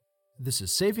This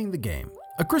is Saving the Game,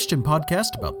 a Christian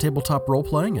podcast about tabletop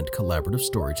role-playing and collaborative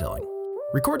storytelling.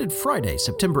 Recorded Friday,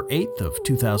 September 8th of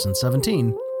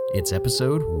 2017, it's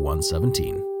episode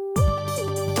 117.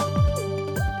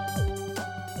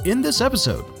 In this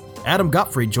episode, Adam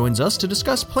Gottfried joins us to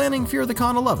discuss planning Fear the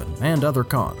Con 11 and other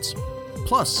cons.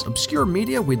 Plus, obscure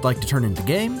media we'd like to turn into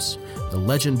games, the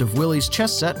Legend of Willie's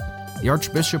chess set, the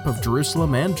Archbishop of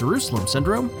Jerusalem and Jerusalem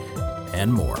Syndrome,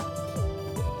 and more.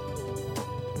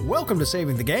 Welcome to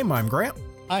Saving the Game. I'm Grant.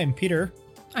 I'm Peter.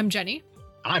 I'm Jenny.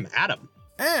 I'm Adam.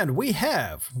 And we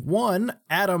have one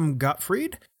Adam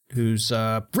Gottfried, who's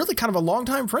really kind of a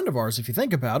longtime friend of ours, if you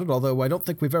think about it, although I don't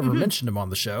think we've ever mentioned him on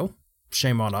the show.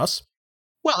 Shame on us.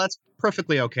 Well, that's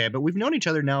perfectly okay, but we've known each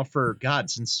other now for,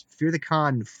 since Fear the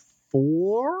Con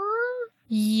 4?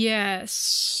 Yes.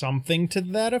 Something to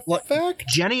that effect?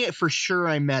 Jenny, for sure,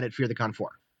 I met at Fear the Con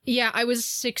 4. Yeah, I was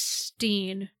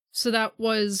 16. So that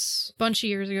was a bunch of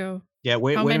years ago. Yeah,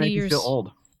 way to make you feel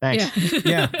old. Thanks. Yeah.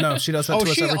 Yeah, no, she does that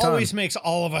to us every time. She always makes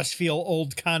all of us feel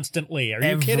old constantly. Are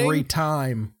you kidding? Every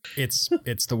time. It's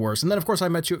the worst. And then, of course, I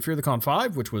met you at Fear the Con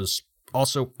 5, which was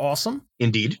also awesome.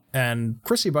 Indeed. And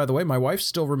Chrissy, by the way, my wife,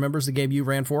 still remembers the game you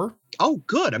ran for her. Oh,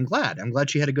 good. I'm glad. I'm glad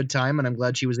she had a good time, and I'm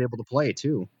glad she was able to play,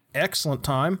 too. Excellent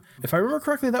time. If I remember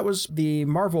correctly, that was the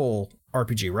Marvel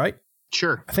RPG, right?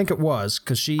 Sure. I think it was,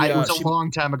 because she... it was a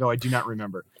long time ago. I do not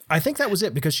remember. I think that was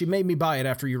it, because she made me buy it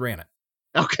after you ran it.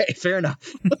 Okay, fair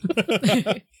enough.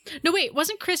 No, wait,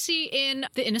 wasn't Chrissy in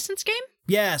the Innocence game?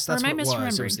 Yes, that's what it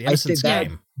was. It was the Innocence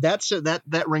game.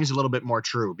 That rings a little bit more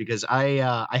true, because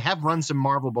I have run some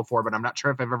Marvel before, but I'm not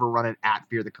sure if I've ever run it at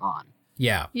Fear the Con.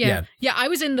 Yeah, I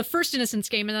was in the first Innocence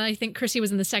game, and then I think Chrissy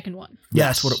was in the second one. Yeah,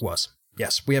 that's what it was.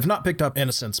 Yes, we have not picked up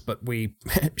Innocence, but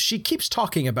she keeps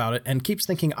talking about it and keeps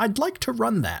thinking, I'd like to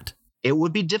run that. It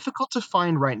would be difficult to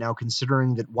find right now,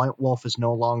 considering that White Wolf is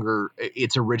no longer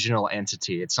its original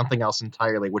entity. It's something else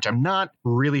entirely, which I'm not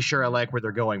really sure I like where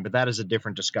they're going, but that is a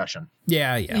different discussion.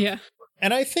 Yeah.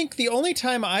 And I think the only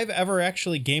time I've ever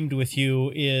actually gamed with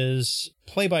you is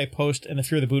Play-by-Post and the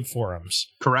Fear the Boot forums.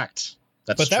 Correct.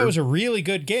 But that was a really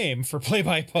good game for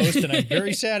Play-by-Post, and I'm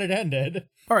very sad it ended.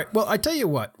 All right, well, I tell you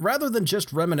what, rather than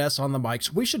just reminisce on the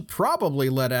mics, we should probably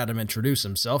let Adam introduce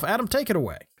himself. Adam, take it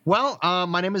away. Well,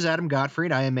 my name is Adam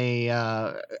Gottfried. I am a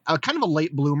kind of a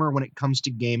late bloomer when it comes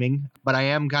to gaming, but I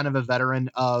am kind of a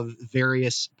veteran of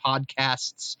various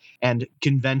podcasts and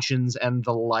conventions and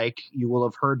the like. You will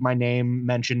have heard my name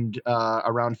mentioned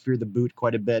around Fear the Boot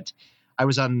quite a bit. I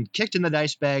was on Kicked in the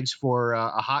Dice Bags for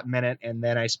a hot minute, and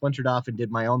then I splintered off and did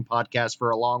my own podcast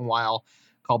for a long while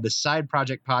called the Side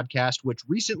Project Podcast, which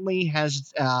recently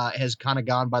has kind of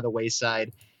gone by the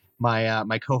wayside.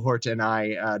 My cohort and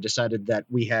I decided that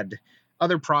we had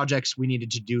other projects we needed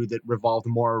to do that revolved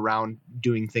more around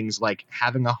doing things like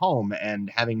having a home and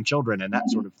having children and that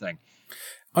sort of thing.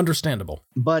 Understandable.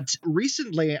 But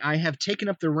recently I have taken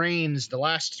up the reins, the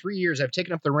last 3 years, I've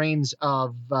taken up the reins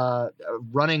of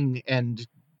running and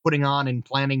putting on and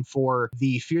planning for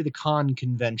the Fear the Con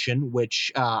convention,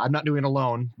 which I'm not doing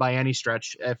alone by any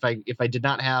stretch. If I did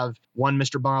not have one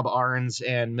Mr. Bob Arns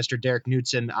and Mr. Derek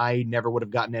Knudsen, I never would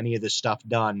have gotten any of this stuff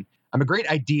done. I'm a great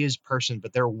ideas person,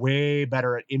 but they're way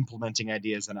better at implementing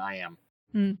ideas than I am.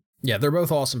 Mm. Yeah, they're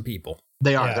both awesome people.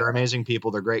 They are. Yeah. They're amazing people.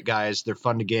 They're great guys. They're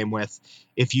fun to game with.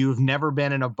 If you've never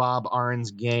been in a Bob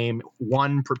Arns game,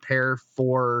 one, prepare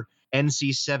for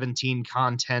NC-17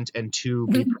 content, and two,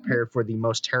 be prepared for the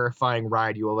most terrifying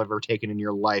ride you will ever taken in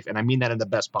your life. And I mean that in the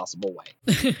best possible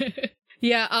way.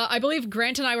 Yeah, I believe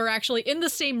Grant and I were actually in the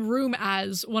same room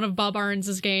as one of Bob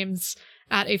Arns' games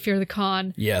at a Fear the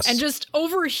Con. Yes. And just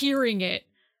overhearing it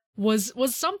was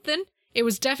something. It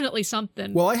was definitely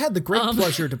something. Well, I had the great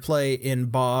pleasure to play in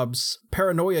Bob's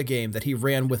Paranoia game that he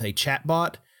ran with a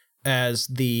chatbot as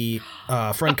the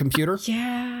friend computer.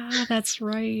 Yeah, that's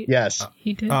right. Yes.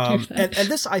 He did do that. And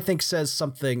this, I think, says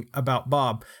something about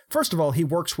Bob. First of all, he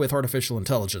works with artificial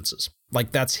intelligences.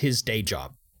 Like, that's his day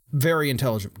job. Very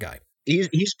intelligent guy.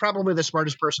 He's probably the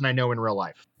smartest person I know in real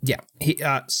life. Yeah.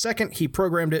 Second, he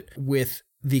programmed it with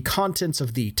the contents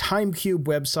of the TimeCube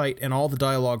website and all the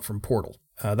dialogue from Portal.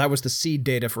 That was the seed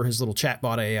data for his little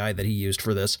chatbot AI that he used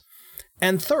for this.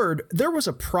 And third, there was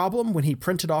a problem when he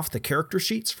printed off the character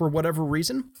sheets for whatever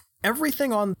reason.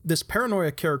 Everything on this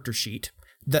Paranoia character sheet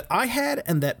that I had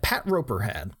and that Pat Roper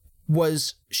had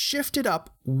was shifted up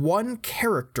one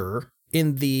character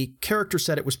in the character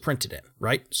set it was printed in,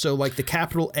 right? So like the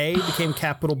capital A became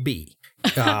capital B.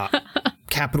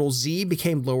 Capital Z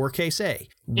became lowercase a.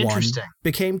 Interesting. 1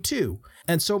 became 2.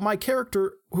 And so my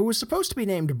character, who was supposed to be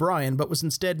named Brian, but was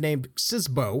instead named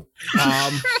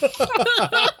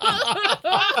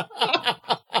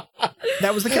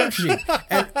That was the character sheet.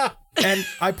 And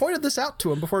I pointed this out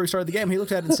to him before we started the game. He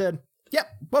looked at it and said, "Yep,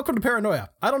 welcome to Paranoia.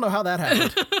 I don't know how that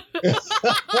happened."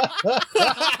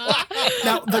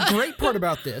 Now, the great part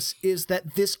about this is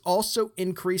that this also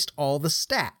increased all the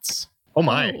stats. Oh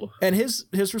my. Oh. And his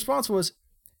response was,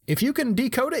 "If you can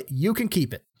decode it, you can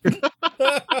keep it."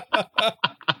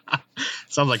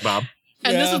 Sounds like Bob.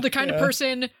 And this is the kind of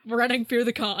person running Fear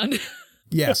the Con.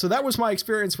 Yeah, so that was my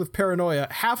experience with Paranoia.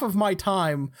 Half of my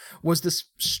time was this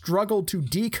struggle to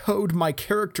decode my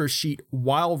character sheet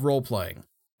while role-playing.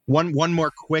 One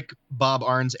more quick Bob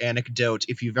Arns anecdote.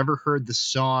 If you've ever heard the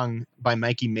song by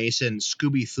Mikey Mason,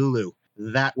 Scooby Thulu,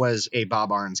 that was a Bob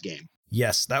Arns game.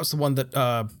 Yes, that was the one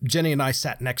that Jenny and I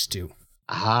sat next to.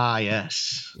 Ah,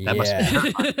 yes. That must be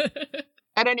terrifying.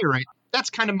 At any rate, that's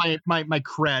kind of my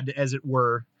cred, as it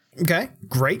were. Okay,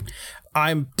 great.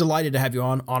 I'm delighted to have you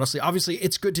on, honestly. Obviously,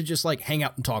 it's good to just like hang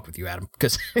out and talk with you, Adam,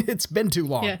 because it's been too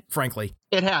long, frankly.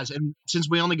 It has. And since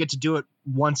we only get to do it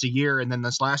once a year, and then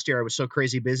this last year I was so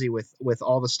crazy busy with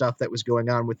all the stuff that was going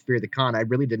on with Fear the Con, I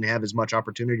really didn't have as much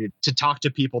opportunity to talk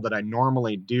to people that I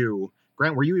normally do.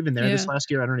 Grant, were you even there this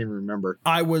last year? I don't even remember.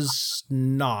 I was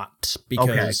not,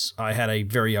 because I had a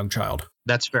very young child.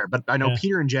 That's fair. But I know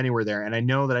Peter and Jenny were there, and I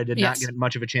know that I did not get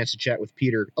much of a chance to chat with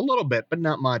Peter. A little bit, but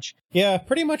not much. Yeah,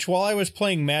 pretty much while I was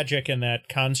playing Magic in that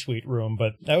con suite room,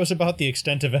 but that was about the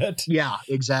extent of it. Yeah,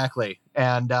 exactly.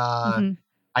 And I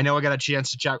know I got a chance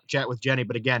to chat with Jenny,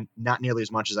 but again, not nearly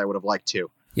as much as I would have liked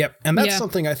to. Yep, and that's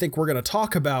something I think we're going to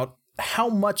talk about, how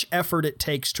much effort it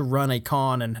takes to run a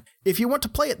con, and if you want to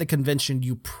play at the convention,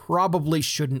 you probably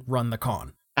shouldn't run the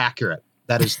con. Accurate.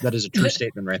 That is a true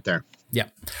statement right there. Yeah.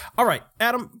 All right,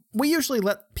 Adam, we usually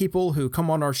let people who come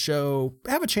on our show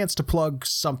have a chance to plug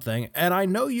something, and I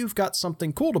know you've got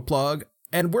something cool to plug,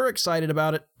 and we're excited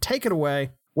about it. Take it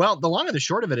away. Well, the long and the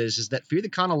short of it is that Fear the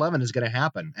Con 11 is going to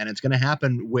happen, and it's going to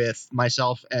happen with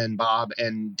myself and Bob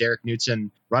and Derek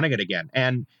Knudsen running it again.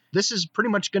 And this is pretty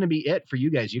much going to be it for you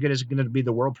guys. You guys are going to be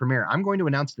the world premiere. I'm going to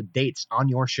announce the dates on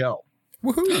your show.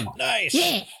 Woohoo! Nice.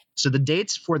 Yeah. So the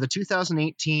dates for the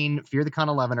 2018 Fear the Con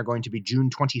 11 are going to be June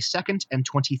 22nd and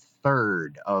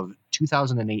 23rd of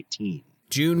 2018.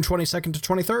 June 22nd to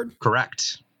 23rd?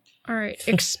 Correct. All right.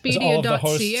 All of the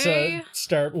hosts Expedia.ca.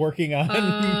 start working on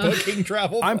booking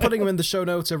travel. I'm putting them in the show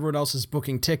notes. Everyone else is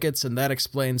booking tickets, and that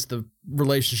explains the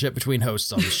relationship between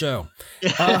hosts on the show.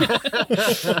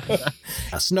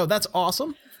 Yes, no, that's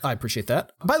awesome. I appreciate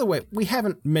that. By the way, we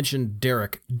haven't mentioned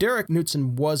Derek. Derek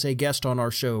Knudsen was a guest on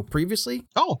our show previously.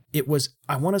 Oh. It was,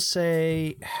 I want to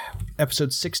say,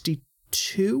 episode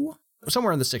 62?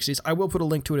 Somewhere in the 60s. I will put a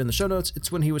link to it in the show notes.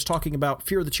 It's when he was talking about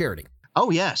Fear the Charity. Oh,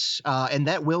 yes. And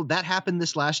that happened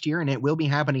this last year, and it will be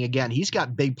happening again. He's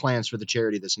got big plans for the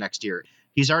charity this next year.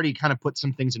 He's already kind of put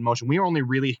some things in motion. We were only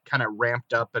really kind of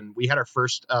ramped up, and we had our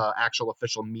first actual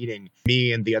official meeting,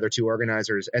 me and the other two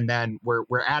organizers. And then we're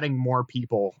adding more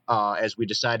people as we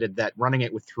decided that running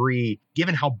it with 3,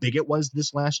 given how big it was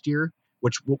this last year,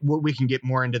 which we can get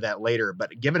more into that later,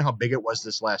 but given how big it was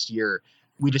this last year,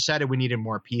 we decided we needed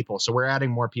more people. So we're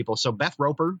adding more people. So Beth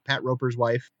Roper, Pat Roper's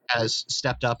wife, has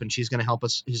stepped up and she's going to help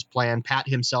us his plan. Pat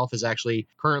himself is actually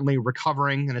currently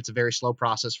recovering, and it's a very slow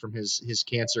process from his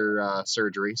cancer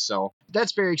surgery. So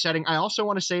that's very exciting. I also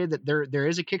want to say that there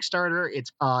is a Kickstarter.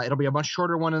 It'll be a much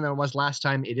shorter one than it was last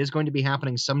time. It is going to be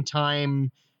happening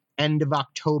sometime end of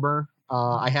October.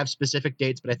 I have specific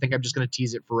dates, but I think I'm just going to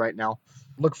tease it for right now.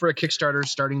 Look for a Kickstarter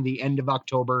starting the end of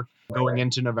October, going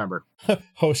into November.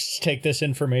 Hosts take this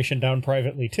information down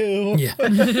privately, too. Yeah.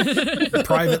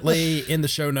 Privately, in the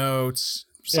show notes,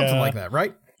 something like that,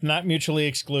 right? Not mutually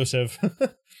exclusive.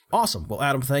 Awesome. Well,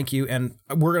 Adam, thank you. And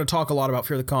we're going to talk a lot about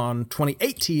Fear the Con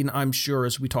 2018, I'm sure,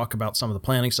 as we talk about some of the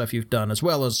planning stuff you've done, as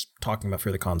well as talking about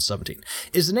Fear the Con 17.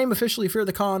 Is the name officially Fear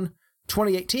the Con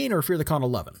 2018 or Fear the Con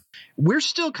 11? We're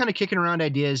still kind of kicking around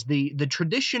ideas. The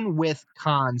tradition with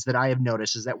cons that I have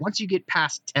noticed is that once you get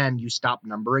past 10, you stop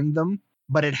numbering them.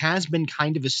 But it has been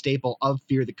kind of a staple of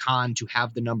Fear the Con to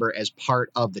have the number as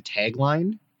part of the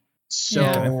tagline.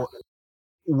 So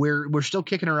we're still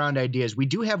kicking around ideas. We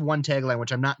do have one tagline,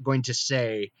 which I'm not going to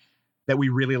say, that we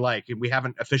really like. We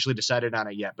haven't officially decided on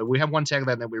it yet, but we have one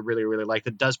tagline that we really, really like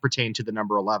that does pertain to the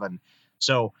number 11.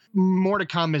 So more to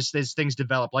come as things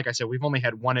develop. Like I said, we've only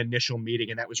had one initial meeting,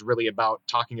 and that was really about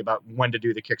talking about when to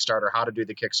do the Kickstarter, how to do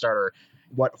the Kickstarter,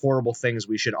 what horrible things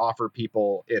we should offer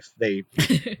people if they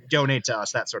donate to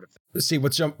us, that sort of thing. See,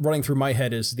 what's running through my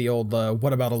head is the old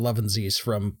what about 11sies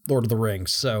from Lord of the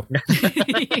Rings. So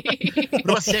What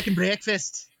about second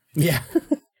breakfast? yeah.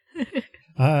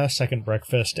 Second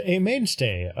breakfast, a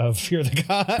mainstay of Fear the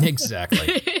Con.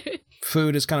 Exactly.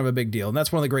 Food is kind of a big deal. And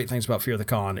that's one of the great things about Fear the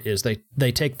Con is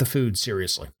they take the food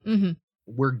seriously. Mm-hmm.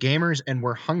 We're gamers and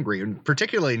we're hungry. And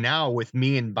particularly now with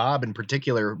me and Bob in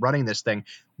particular running this thing,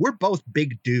 we're both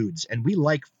big dudes and we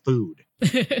like food.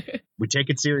 We take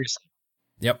it seriously.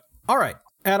 Yep. All right,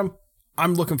 Adam,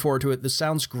 I'm looking forward to it. This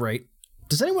sounds great.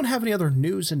 Does anyone have any other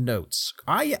news and notes?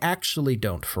 I actually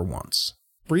don't for once.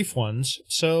 Brief ones.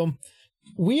 So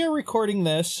we are recording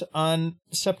this on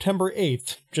September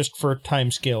 8th, just for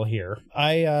time scale here.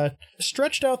 I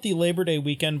stretched out the Labor Day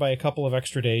weekend by a couple of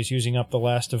extra days, using up the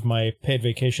last of my paid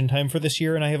vacation time for this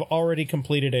year, and I have already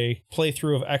completed a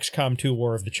playthrough of XCOM 2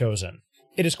 War of the Chosen.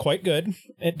 It is quite good.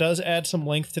 It does add some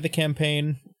length to the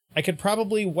campaign. I could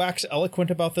probably wax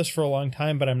eloquent about this for a long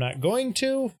time, but I'm not going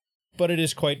to. But it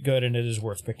is quite good, and it is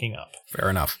worth picking up. Fair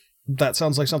enough. That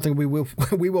sounds like something we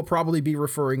will probably be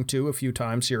referring to a few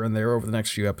times here and there over the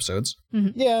next few episodes.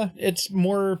 Mm-hmm. Yeah, it's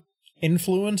more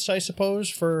influence, I suppose,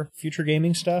 for future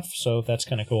gaming stuff, so that's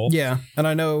kind of cool. Yeah, and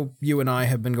I know you and I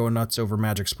have been going nuts over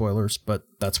Magic spoilers, but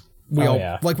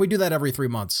we do that every 3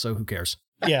 months, so who cares?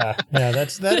 Yeah,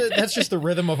 that's just the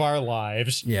rhythm of our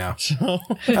lives. Yeah. So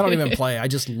I don't even play. I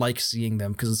just like seeing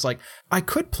them because it's like I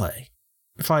could play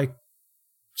if I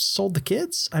sold the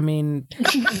kids. I mean,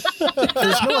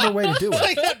 there's no other way to do it.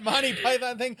 Like that Monty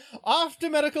Python thing. Off to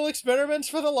medical experiments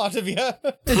for the lot of you.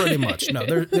 Pretty much. No,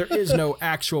 there is no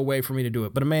actual way for me to do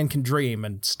it, but a man can dream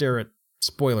and stare at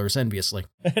spoilers enviously.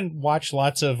 And watch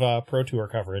lots of Pro Tour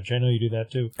coverage. I know you do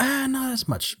that too. Not as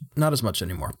much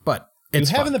anymore, but it's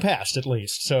you have fun. in the past, at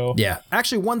least. So yeah.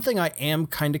 Actually, one thing I am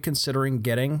kind of considering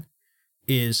getting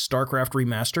is StarCraft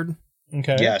Remastered.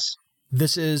 Okay. Yes.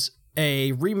 This is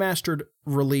a remastered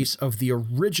release of the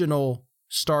original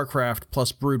StarCraft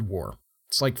plus Brood War.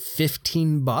 It's like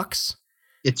 $15.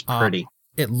 It's pretty.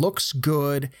 It looks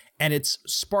good, and it's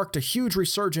sparked a huge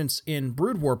resurgence in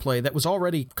Brood War play that was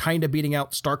already kind of beating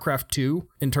out StarCraft 2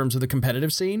 in terms of the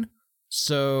competitive scene.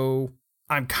 So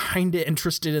I'm kind of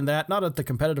interested in that, not at the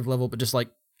competitive level, but just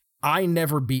like I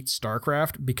never beat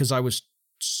StarCraft because I was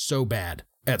so bad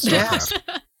at StarCraft.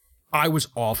 I was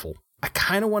awful. I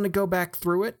kind of want to go back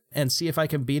through it and see if I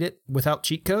can beat it without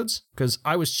cheat codes, because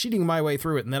I was cheating my way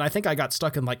through it, and then I think I got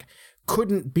stuck in like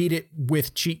couldn't beat it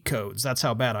with cheat codes. That's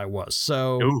how bad I was.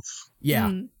 So Oof.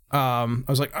 yeah, I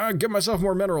was like, give myself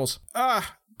more minerals.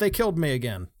 They killed me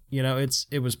again. You know,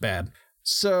 it was bad.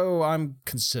 So I'm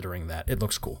considering that. It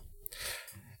looks cool.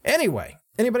 Anyway,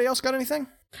 anybody else got anything?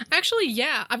 Actually,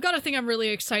 yeah, I've got a thing I'm really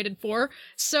excited for.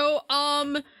 So,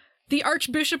 the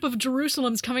Archbishop of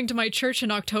Jerusalem's coming to my church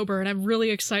in October, and I'm really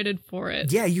excited for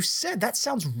it. Yeah, you said that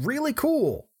sounds really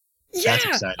cool. Yeah, That's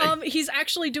exciting. He's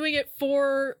actually doing it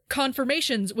for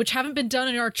confirmations, which haven't been done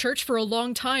in our church for a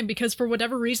long time because for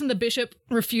whatever reason the bishop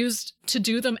refused to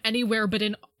do them anywhere but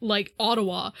in like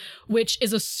Ottawa, which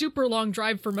is a super long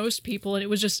drive for most people, and it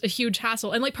was just a huge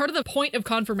hassle. And like part of the point of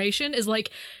confirmation is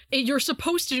like you're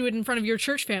supposed to do it in front of your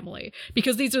church family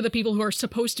because these are the people who are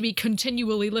supposed to be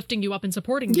continually lifting you up and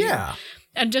supporting you. Yeah.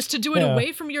 And just to do it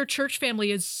away from your church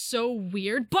family is so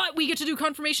weird. But we get to do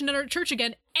confirmation in our church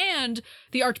again, and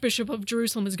the Archbishop of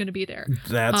Jerusalem is going to be there.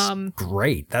 That's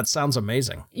great. That sounds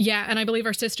amazing. Yeah, and I believe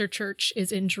our sister church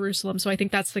is in Jerusalem, so I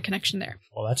think that's the connection there.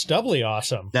 Well, that's doubly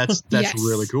awesome. That's Yes.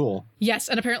 really cool. Yes,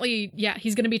 and apparently, yeah,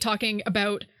 he's going to be talking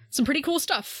about some pretty cool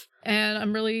stuff, and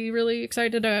I'm really, really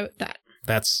excited about that.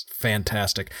 That's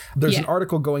fantastic. There's an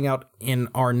article going out in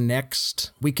our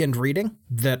next weekend reading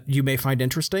that you may find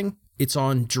interesting. It's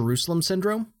on Jerusalem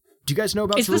syndrome. Do you guys know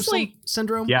about Jerusalem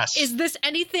syndrome? Yes. Is this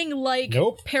anything like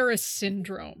Paris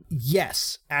syndrome?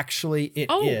 Yes, actually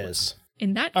it is.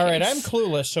 In that case. All right, I'm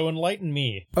clueless, so enlighten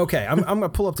me. Okay, I'm going to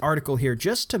pull up the article here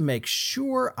just to make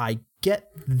sure I get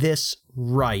this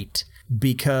right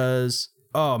because,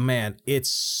 oh man, it's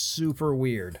super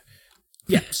weird.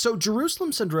 Yeah, so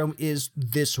Jerusalem syndrome is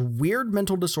this weird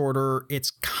mental disorder. It's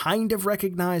kind of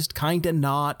recognized, kind of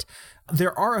not.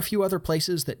 There are a few other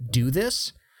places that do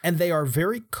this, and they are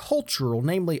very cultural,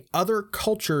 namely other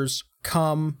cultures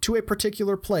come to a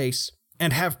particular place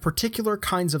and have particular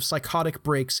kinds of psychotic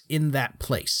breaks in that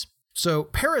place. So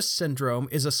Paris syndrome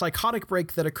is a psychotic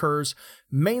break that occurs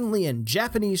mainly in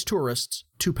Japanese tourists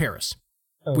to Paris.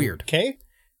 Weird. Okay.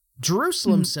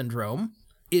 Jerusalem syndrome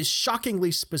is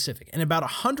shockingly specific, and about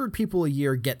 100 people a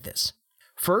year get this.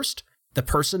 First, the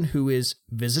person who is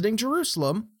visiting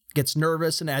Jerusalem gets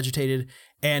nervous and agitated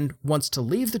and wants to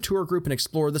leave the tour group and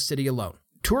explore the city alone.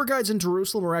 Tour guides in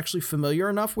Jerusalem are actually familiar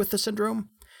enough with the syndrome,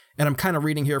 and I'm kind of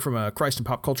reading here from a Christ and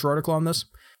Pop Culture article on this,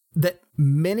 that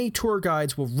many tour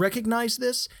guides will recognize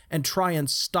this and try and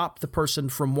stop the person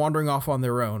from wandering off on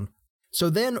their own So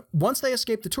then, once they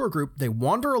escape the tour group, they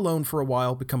wander alone for a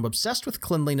while, become obsessed with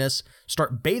cleanliness,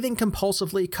 start bathing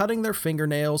compulsively, cutting their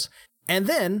fingernails, and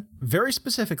then, very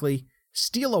specifically,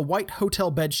 steal a white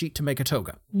hotel bedsheet to make a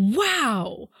toga.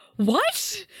 Wow.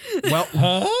 What?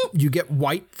 Well, you get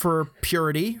white for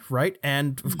purity, right?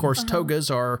 And, of course,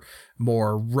 togas are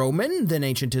more Roman than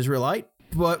ancient Israelite,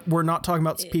 but we're not talking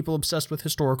about people obsessed with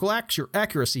historical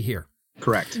accuracy here.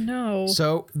 Correct. No.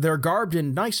 So they're garbed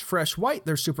in nice, fresh white.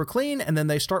 They're super clean. And then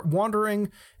they start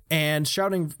wandering and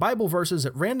shouting Bible verses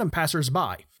at random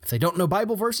passersby. If they don't know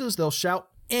Bible verses, they'll shout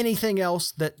anything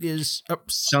else that is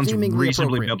Sounds seemingly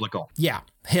reasonably appropriate. biblical. Yeah.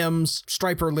 Hymns,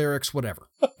 striper lyrics, whatever.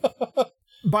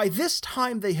 By this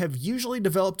time, they have usually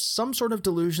developed some sort of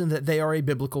delusion that they are a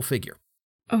biblical figure.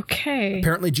 Okay.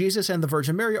 Apparently, Jesus and the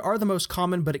Virgin Mary are the most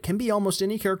common, but it can be almost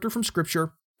any character from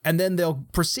Scripture. And then they'll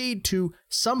proceed to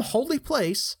some holy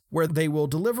place where they will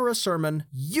deliver a sermon,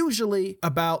 usually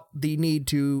about the need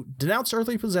to denounce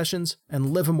earthly possessions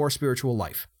and live a more spiritual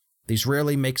life. These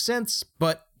rarely make sense,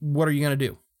 but what are you going to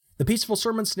do? The peaceful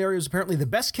sermon scenario is apparently the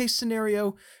best case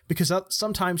scenario because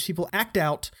sometimes people act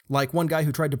out, like one guy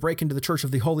who tried to break into the Church of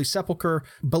the Holy Sepulchre,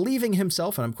 believing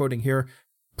himself, and I'm quoting here,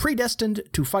 predestined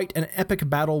to fight an epic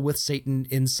battle with Satan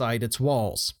inside its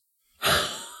walls.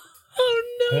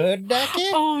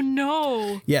 Oh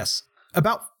no. Yes.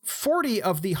 About 40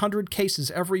 of the 100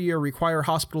 cases every year require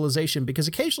hospitalization because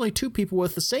occasionally two people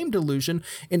with the same delusion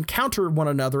encounter one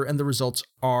another and the results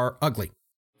are ugly.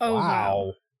 Oh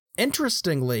wow.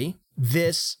 Interestingly,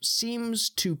 this seems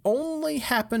to only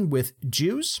happen with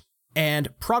Jews and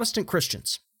Protestant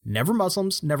Christians. Never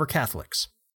Muslims, never Catholics.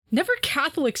 Never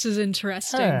Catholics is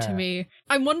interesting to me.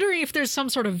 I'm wondering if there's some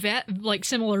sort of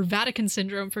similar Vatican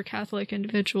syndrome for Catholic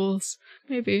individuals.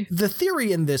 Maybe. The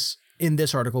theory in this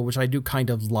article, which I do kind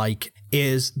of like,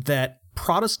 is that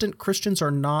Protestant Christians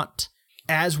are not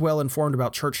as well informed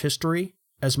about church history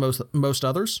as most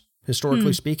others,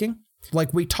 historically speaking.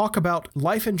 Like, we talk about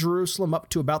life in Jerusalem up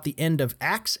to about the end of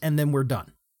Acts, and then we're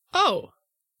done. Oh.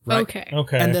 Right?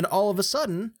 Okay. And then all of a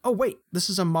sudden, oh wait, this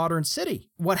is a modern city.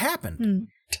 What happened?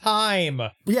 Time.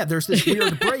 Yeah, there's this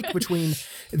weird break between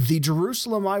the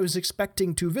Jerusalem I was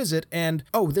expecting to visit and,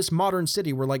 oh, this modern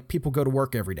city where, like, people go to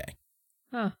work every day.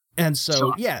 Huh. And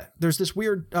so, yeah, there's this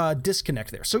weird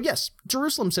disconnect there. So, yes,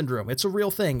 Jerusalem syndrome, it's a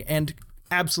real thing and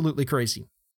absolutely crazy.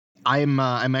 I'm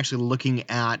actually looking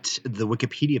at the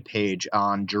Wikipedia page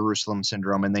on Jerusalem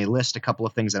syndrome, and they list a couple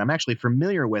of things that I'm actually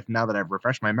familiar with now that I've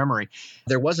refreshed my memory.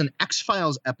 There was an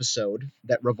X-Files episode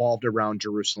that revolved around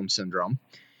Jerusalem syndrome.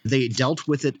 They dealt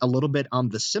with it a little bit on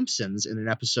The Simpsons in an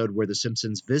episode where The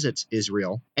Simpsons visits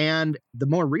Israel. And the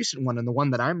more recent one, and the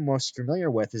one that I'm most familiar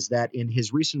with, is that in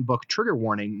his recent book, Trigger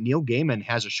Warning, Neil Gaiman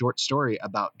has a short story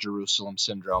about Jerusalem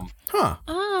syndrome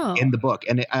in the book.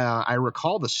 And I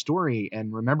recall the story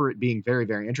and remember it being very,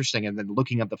 very interesting, and then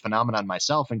looking up the phenomenon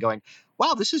myself and going,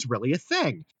 wow, this is really a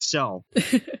thing. So...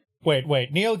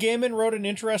 Wait. Neil Gaiman wrote an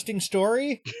interesting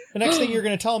story? The next thing you're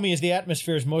going to tell me is the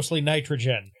atmosphere is mostly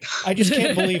nitrogen. I just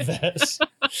can't believe this.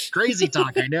 Crazy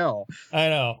talk, I know. I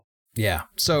know. Yeah,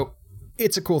 so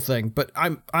it's a cool thing, but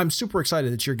I'm super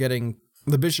excited that you're getting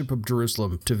the Bishop of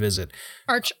Jerusalem to visit.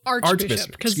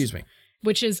 Archbishop. Excuse me.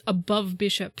 Which is above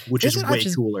bishop. Which is way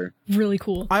cooler. Really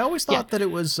cool. I always thought that it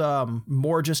was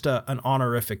more just an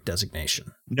honorific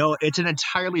designation. No, it's an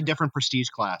entirely different prestige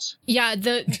class. Yeah,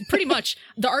 pretty much.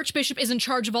 The archbishop is in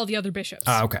charge of all the other bishops.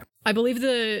 Okay. I believe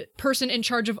the person in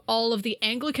charge of all of the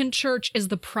Anglican Church is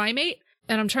the primate,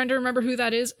 and I'm trying to remember who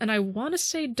that is, and I want to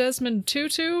say Desmond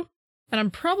Tutu, and I'm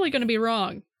probably going to be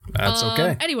wrong. That's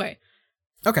okay. Anyway.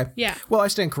 Okay. Yeah. Well, I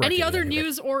stand corrected. Any other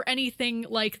news or anything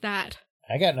like that?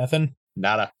 I got nothing.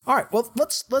 Nada. All right, well,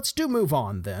 let's move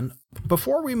on then.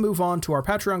 Before we move on to our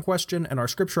Patreon question and our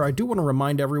scripture, I do want to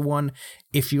remind everyone,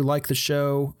 if you like the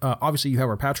show, obviously you have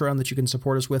our Patreon that you can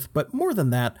support us with, but more than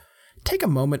that, take a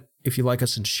moment, if you like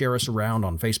us, and share us around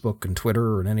on Facebook and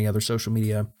Twitter and any other social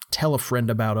media. Tell a friend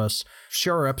about us.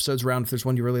 Share our episodes around if there's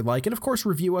one you really like. And of course,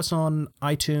 review us on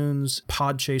iTunes,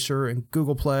 Podchaser, and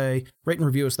Google Play. Rate and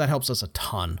review us. That helps us a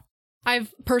ton.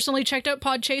 I've personally checked out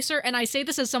Podchaser, and I say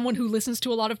this as someone who listens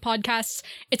to a lot of podcasts.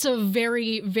 It's a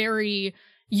very, very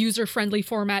user-friendly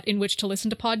format in which to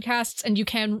listen to podcasts, and you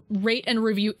can rate and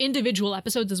review individual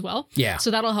episodes as well. Yeah.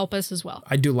 So that'll help us as well.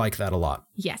 I do like that a lot.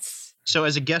 Yes. So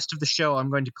as a guest of the show,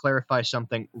 I'm going to clarify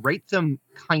something. Rate them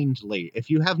kindly. If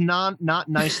you have not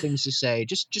nice things to say,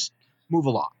 just move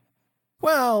along.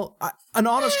 Well, an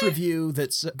honest review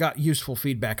that's got useful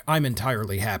feedback, I'm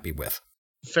entirely happy with.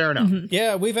 Fair enough. Mm-hmm.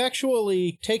 Yeah, we've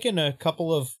actually taken a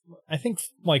couple of, I think,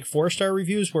 like 4-star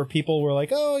reviews where people were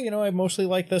like, oh, I mostly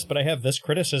like this, but I have this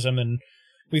criticism. And,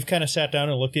 we've kind of sat down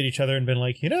and looked at each other and been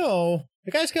like,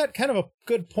 the guy's got kind of a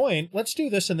good point. Let's do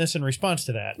this and this in response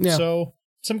to that. Yeah. So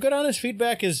some good honest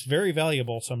feedback is very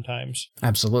valuable sometimes.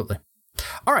 Absolutely.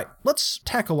 All right, let's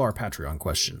tackle our Patreon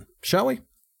question, shall we?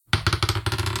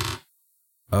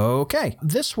 Okay,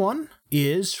 this one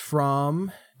is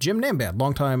from Jim Nambad,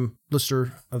 longtime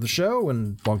listener of the show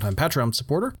and longtime Patreon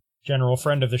supporter. General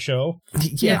friend of the show.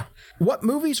 Yeah. What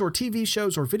movies or TV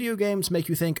shows or video games make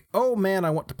you think, oh man,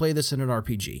 I want to play this in an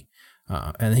RPG?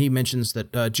 And he mentions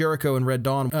that Jericho and Red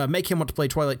Dawn make him want to play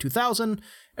Twilight 2000.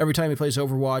 Every time he plays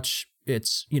Overwatch,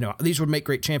 it's, these would make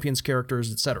great champions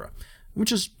characters, etc.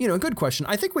 Which is, a good question.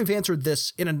 I think we've answered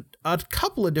this in a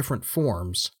couple of different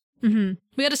forms. Mm-hmm.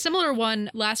 We had a similar one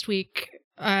last week,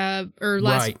 or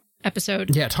last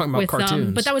episode. Yeah, talking about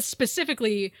cartoons. But that was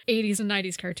specifically 80s and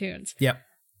 90s cartoons. Yep.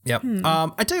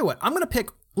 I tell you what, I'm going to pick,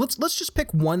 let's just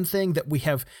pick one thing that we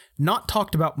have not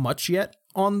talked about much yet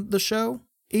on the show,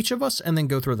 each of us, and then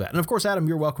go through that. And of course, Adam,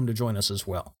 you're welcome to join us as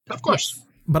well. Of course. Yes.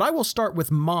 But I will start with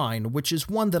mine, which is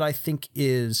one that I think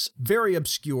is very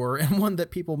obscure and one that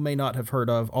people may not have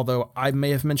heard of, although I may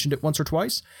have mentioned it once or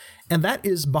twice, and that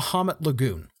is Bahamut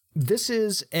Lagoon. This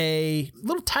is a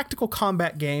little tactical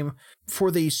combat game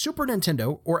for the Super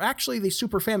Nintendo, or actually the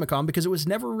Super Famicom, because it was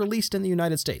never released in the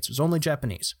United States. It was only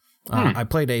Japanese. I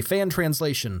played a fan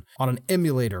translation on an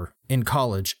emulator in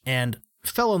college and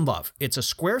fell in love. It's a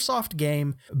Squaresoft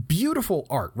game, beautiful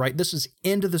art, right? This is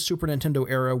into the Super Nintendo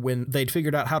era when they'd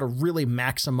figured out how to really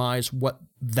maximize what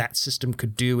that system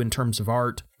could do in terms of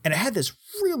art. And it had this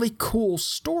really cool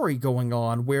story going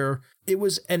on where it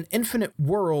was an infinite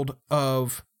world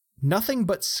of nothing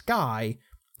but sky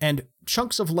and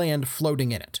chunks of land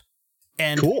floating in it.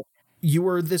 And cool. You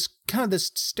were this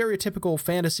stereotypical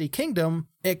fantasy kingdom,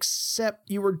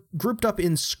 except you were grouped up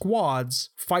in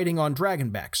squads fighting on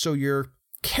dragonback. So your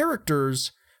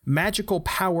characters' magical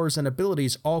powers and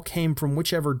abilities all came from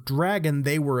whichever dragon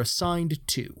they were assigned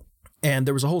to. And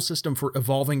there was a whole system for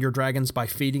evolving your dragons by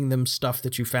feeding them stuff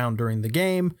that you found during the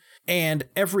game. And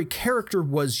every character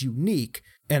was unique,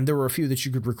 and there were a few that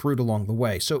you could recruit along the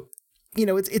way. So,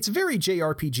 it's very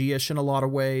JRPG-ish in a lot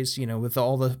of ways, with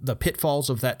all the pitfalls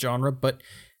of that genre. But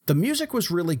the music was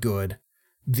really good.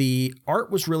 The art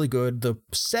was really good. The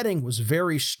setting was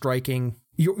very striking.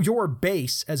 Your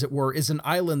base, as it were, is an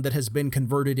island that has been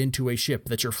converted into a ship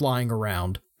that you're flying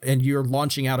around. And you're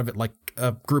launching out of it like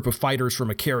a group of fighters from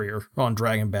a carrier on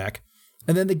Dragonback.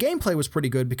 And then the gameplay was pretty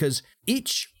good because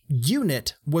each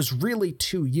unit was really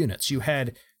 2 units. You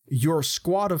had your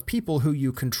squad of people who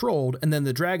you controlled, and then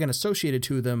the dragon associated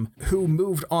to them who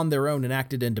moved on their own and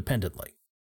acted independently.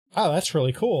 Oh, that's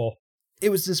really cool.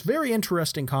 It was this very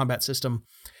interesting combat system,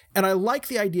 and I like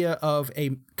the idea of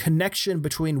a connection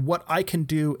between what I can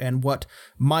do and what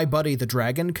my buddy the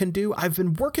dragon can do. I've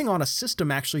been working on a system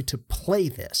actually to play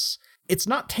this. It's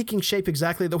not taking shape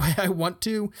exactly the way I want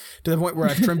to the point where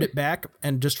I've trimmed it back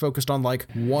and just focused on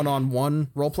like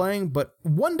one-on-one role-playing. But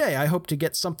one day I hope to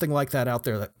get something like that out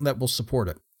there that will support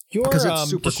it. Your it's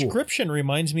super description cool.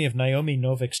 Reminds me of Naomi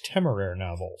Novik's Temeraire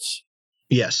novels.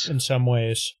 Yes. In some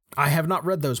ways. I have not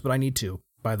read those, but I need to,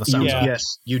 by the sounds of it.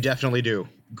 Yes, you definitely do.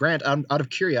 Grant, out of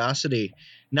curiosity,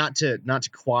 not to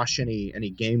quash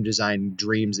any game design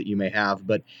dreams that you may have,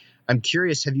 but I'm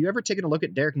curious, have you ever taken a look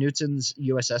at Derek Knudsen's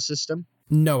USS system?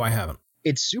 No, I haven't.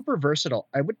 It's super versatile.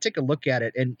 I would take a look at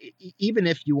it, and even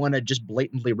if you want to just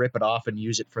blatantly rip it off and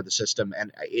use it for the system,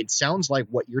 and it sounds like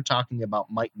what you're talking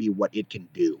about might be what it can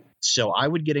do. So I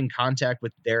would get in contact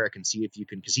with Derek and see if you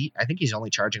can, because I think he's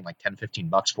only charging like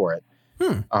 $10-15 for it.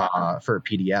 For a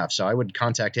PDF. So I would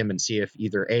contact him and see if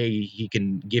either A, he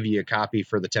can give you a copy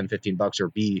for the $10-15, or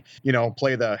B,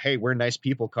 play the, hey, we're nice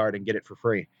people card and get it for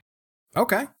free.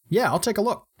 Okay. Yeah, I'll take a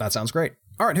look. That sounds great.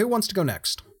 All right, who wants to go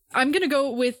next? I'm going to go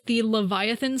with the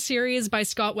Leviathan series by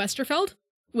Scott Westerfeld,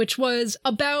 which was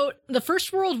about the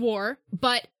First World War,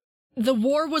 but the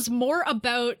war was more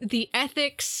about the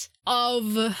ethics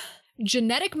of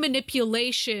genetic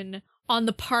manipulation on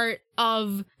the part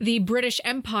of the British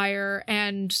Empire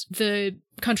and the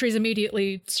countries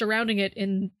immediately surrounding it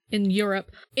in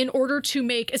Europe in order to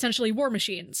make essentially war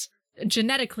machines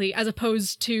genetically, as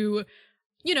opposed to,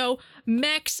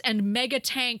 mechs and mega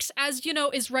tanks, as,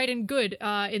 is right and good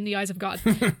in the eyes of God.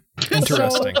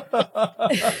 Interesting.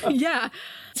 Yeah.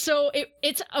 So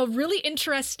it's a really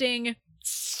interesting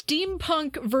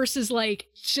steampunk versus like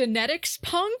genetics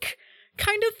punk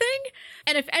kind of thing.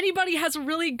 And if anybody has a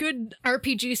really good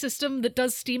RPG system that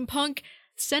does steampunk,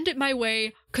 send it my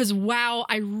way, because wow,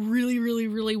 I really, really,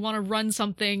 really want to run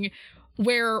something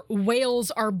where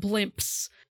whales are blimps.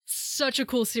 Such a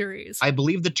cool series. I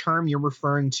believe the term you're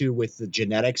referring to with the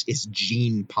genetics is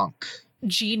gene punk.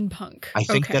 gene punk. I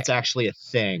think Okay. that's actually a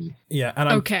thing. Yeah, and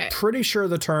I'm Okay. pretty sure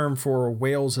the term for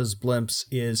whales as blimps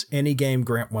is any game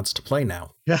Grant wants to play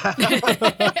now.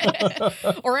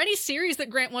 Or any series that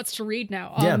Grant wants to read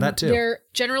now. Yeah, that too. They're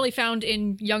generally found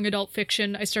in young adult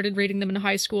fiction. I started reading them in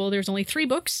high school. There's only 3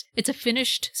 books. It's a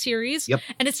finished series. Yep.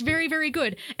 And it's very, very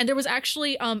good. And there was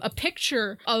actually a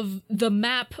picture of the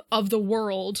map of the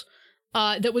world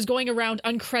that was going around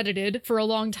uncredited for a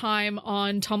long time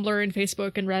on Tumblr and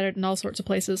Facebook and Reddit and all sorts of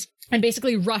places. And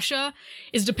basically Russia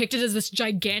is depicted as this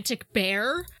gigantic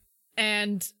bear.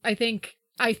 And I think...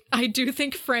 I do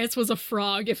think France was a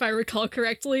frog, if I recall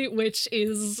correctly, which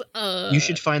is You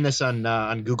should find this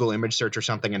on Google image search or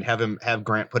something and have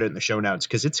Grant put it in the show notes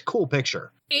because it's a cool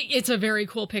picture. It's a very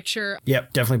cool picture.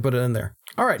 Yep, definitely put it in there.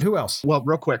 All right, who else? Well,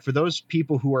 real quick, for those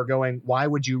people who are going, why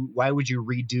would you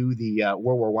redo the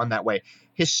World War I that way?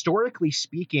 Historically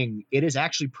speaking, it is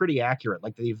actually pretty accurate.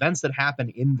 Like the events that happen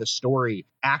in the story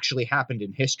actually happened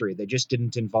in history. They just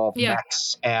didn't involve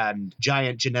mechs and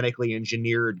giant genetically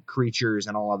engineered creatures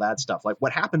and all of that stuff. Like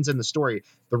what happens in the story,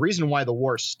 the reason why the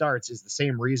war starts is the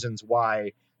same reasons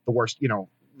why the war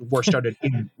started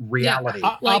in reality.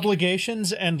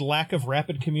 Obligations and lack of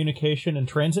rapid communication and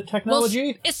transit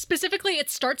technology. Well, specifically,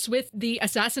 it starts with the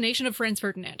assassination of Franz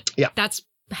Ferdinand. Yeah. That's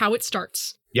how it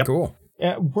starts. Yep. Cool.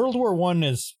 World War I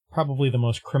is probably the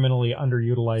most criminally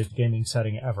underutilized gaming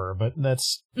setting ever, but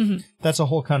that's a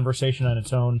whole conversation on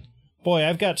its own. Boy,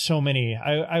 I've got so many.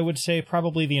 I would say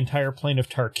probably the entire plane of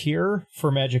Tarkir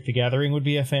for Magic the Gathering would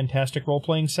be a fantastic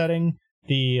role-playing setting.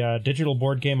 The digital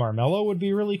board game Armello would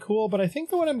be really cool, but I think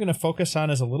the one I'm going to focus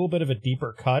on is a little bit of a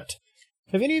deeper cut.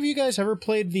 Have any of you guys ever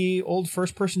played the old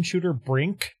first-person shooter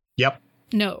Brink? Yep.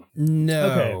 No. No.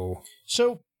 Okay.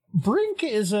 So Brink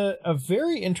is a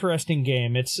very interesting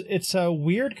game. It's a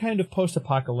weird kind of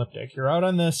post-apocalyptic. You're out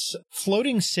on this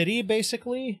floating city,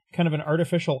 basically, kind of an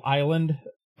artificial island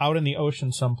out in the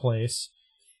ocean someplace.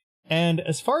 And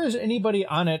as far as anybody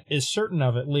on it is certain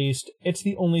of, at least, it's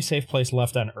the only safe place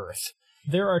left on Earth.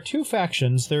 There are 2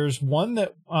 factions. There's one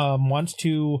that wants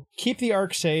to keep the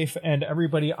Ark safe and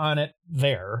everybody on it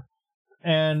there.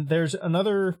 And there's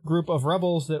another group of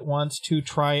rebels that wants to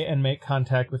try and make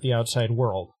contact with the outside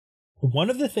world.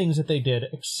 One of the things that they did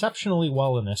exceptionally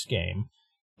well in this game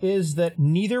is that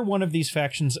neither one of these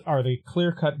factions are the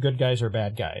clear-cut good guys or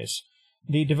bad guys.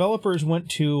 The developers went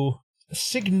to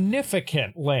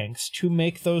significant lengths to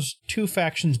make those 2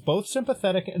 factions both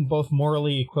sympathetic and both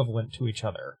morally equivalent to each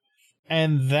other.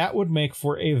 And that would make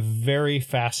for a very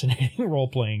fascinating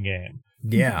role-playing game.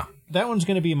 Yeah. That one's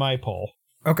going to be my poll.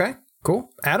 Okay, cool.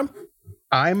 Adam?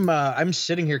 I'm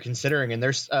sitting here considering, and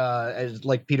there's as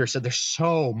like Peter said, there's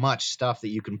so much stuff that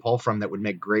you can pull from that would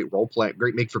make great role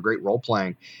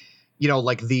playing. You know,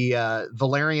 like the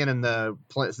Valerian and the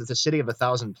City of a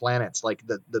Thousand Planets. Like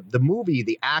the movie,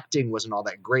 the acting wasn't all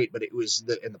that great, but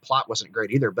and the plot wasn't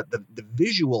great either. But the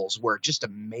visuals were just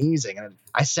amazing, and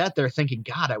I sat there thinking,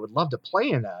 God, I would love to play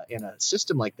in a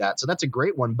system like that. So that's a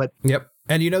great one. But Yep.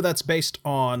 And you know that's based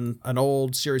on an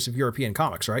old series of European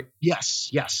comics, right? yes,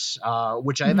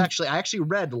 which I actually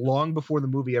read long before the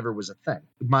movie ever was a thing.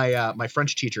 My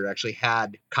French teacher actually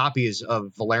had copies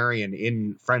of Valerian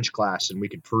in French class, and we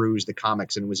could peruse the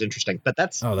comics, and it was interesting. But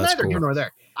that's neither cool. here nor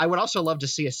there. I would also love to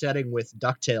see a setting with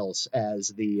DuckTales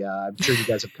as the. I'm sure you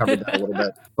guys have covered that a little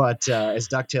bit, but as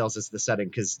DuckTales is the setting,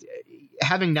 because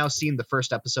having now seen the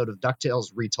first episode of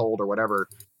DuckTales retold or whatever,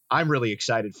 I'm really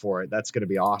excited for it. That's going to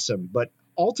be awesome. But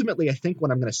ultimately, I think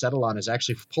what I'm going to settle on is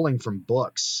actually pulling from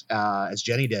books, as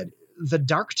Jenny did. The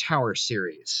Dark Tower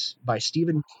series by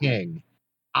Stephen King,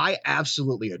 I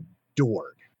absolutely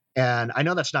adored. And I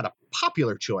know that's not a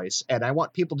popular choice, and I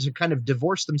want people to kind of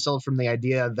divorce themselves from the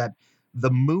idea that the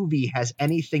movie has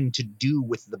anything to do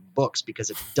with the books, because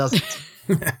it doesn't.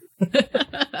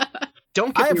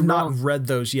 Don't get I have me wrong. not read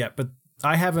those yet, but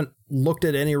I haven't looked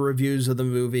at any reviews of the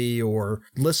movie or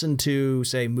listened to,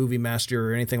 say, Movie Master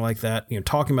or anything like that,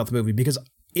 talking about the movie, because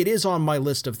it is on my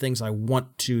list of things I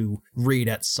want to read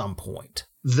at some point.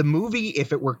 The movie,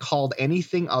 if it were called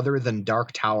anything other than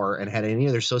Dark Tower and had any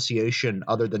other association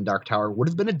other than Dark Tower, would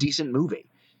have been a decent movie.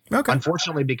 Okay.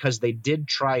 Unfortunately, because they did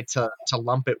try to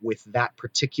lump it with that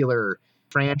particular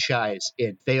franchise,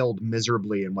 it failed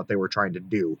miserably in what they were trying to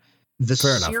do. The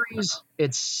Fair enough. series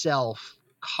itself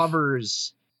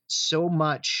covers so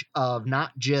much of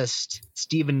not just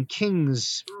Stephen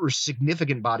King's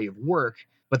significant body of work,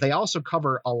 but they also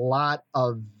cover a lot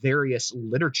of various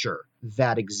literature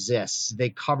that exists. They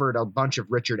covered a bunch of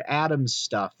Richard Adams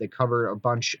stuff. They cover a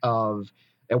bunch of,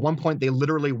 at one point, they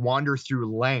literally wander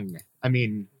through Leng. I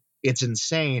mean, it's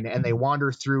insane. And they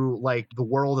wander through like the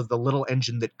world of the little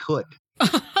engine that could.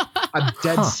 I'm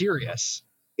dead serious.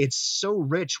 It's so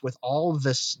rich with all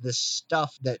this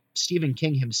stuff that Stephen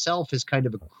King himself has kind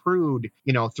of accrued,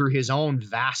 through his own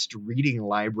vast reading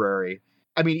library.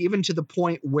 I mean, even to the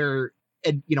point where,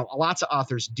 and lots of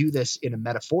authors do this in a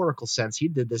metaphorical sense. He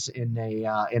did this in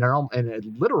a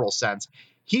literal sense.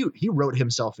 He wrote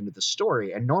himself into the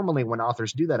story. And normally when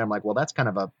authors do that, I'm like, well, that's kind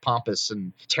of a pompous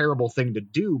and terrible thing to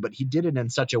do. But he did it in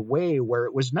such a way where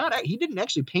he didn't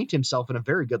actually paint himself in a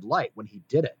very good light when he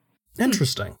did it.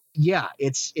 Interesting. Yeah,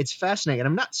 it's fascinating. And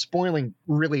I'm not spoiling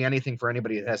really anything for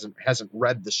anybody that hasn't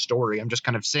read the story. I'm just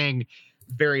kind of saying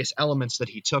various elements that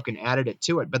he took and added it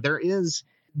to it. But there is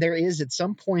at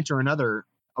some point or another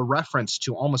a reference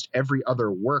to almost every other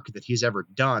work that he's ever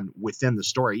done within the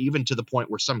story, even to the point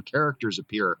where some characters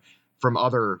appear from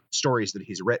other stories that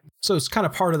he's written. So it's kind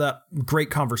of part of that great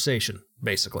conversation,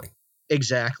 basically.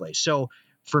 Exactly. So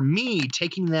for me,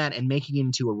 taking that and making it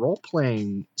into a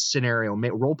role-playing scenario,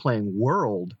 role-playing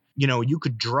world, you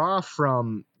could draw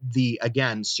from the,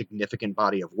 again, significant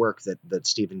body of work that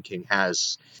Stephen King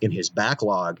has in his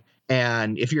backlog.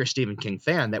 And if you're a Stephen King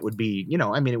fan, that would be,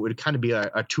 it would kind of be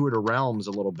a tour to realms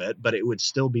a little bit, but it would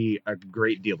still be a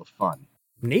great deal of fun.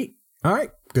 Neat. All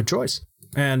right. Good choice.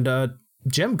 And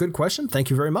Jim, good question. Thank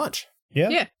you very much.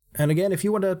 Yeah. And again, if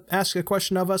you want to ask a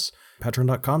question of us,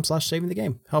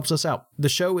 patreon.com/savingthegame helps us out. The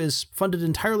show is funded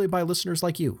entirely by listeners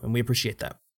like you, and we appreciate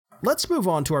that. Let's move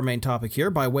on to our main topic here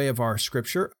by way of our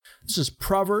scripture. This is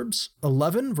Proverbs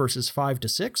 11, verses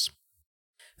 5-6.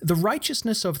 The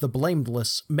righteousness of the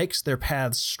blameless makes their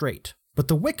paths straight, but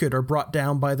the wicked are brought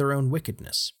down by their own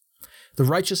wickedness. The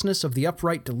righteousness of the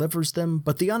upright delivers them,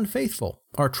 but the unfaithful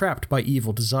are trapped by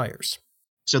evil desires.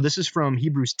 So this is from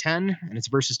Hebrews 10, and it's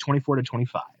verses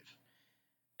 24-25.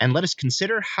 And let us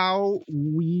consider how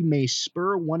we may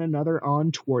spur one another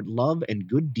on toward love and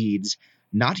good deeds,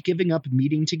 not giving up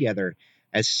meeting together,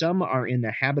 as some are in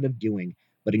the habit of doing,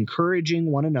 but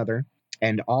encouraging one another,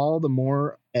 and all the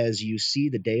more as you see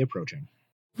the day approaching.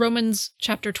 Romans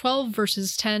chapter 12,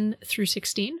 verses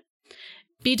 10-16.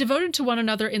 Be devoted to one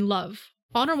another in love.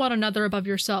 Honor one another above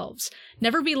yourselves.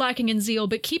 Never be lacking in zeal,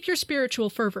 but keep your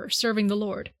spiritual fervor, serving the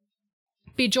Lord.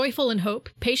 Be joyful in hope,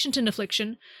 patient in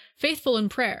affliction, faithful in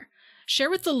prayer. Share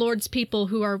with the Lord's people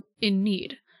who are in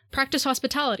need. Practice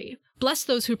hospitality. Bless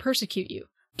those who persecute you.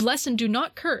 Bless and do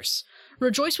not curse.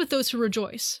 Rejoice with those who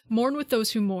rejoice. Mourn with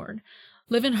those who mourn.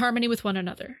 Live in harmony with one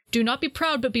another. Do not be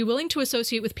proud, but be willing to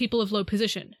associate with people of low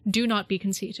position. Do not be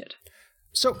conceited.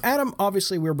 So, Adam,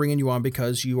 obviously we're bringing you on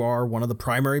because you are one of the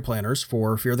primary planners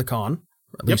for Fear the Con,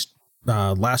 at least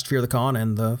last Fear the Con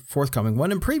and the forthcoming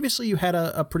one. And previously you had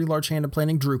a pretty large hand in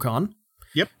planning DrewCon,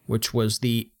 which was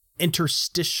the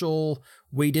interstitial,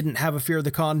 we didn't have a Fear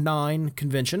the Con 9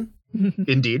 convention.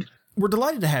 Indeed. We're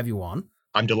delighted to have you on.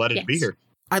 I'm delighted to be here.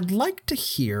 I'd like to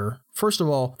hear, first of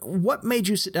all, what made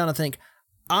you sit down and think,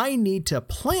 I need to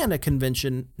plan a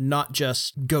convention, not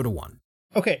just go to one?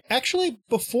 Okay, actually,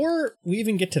 before we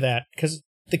even get to that, because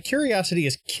the curiosity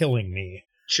is killing me.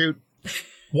 Shoot.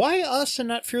 Why us and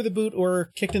not Fear the Boot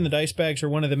or Kicked in the Dice Bags or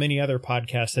one of the many other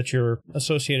podcasts that you're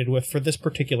associated with for this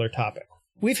particular topic?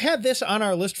 We've had this on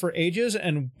our list for ages,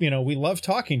 and, we love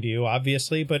talking to you,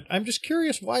 obviously, but I'm just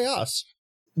curious, why us?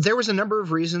 There was a number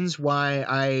of reasons why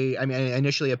I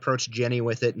initially approached Jenny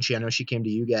with it, and I know she came to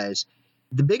you guys.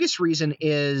 The biggest reason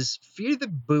is Fear the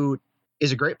Boot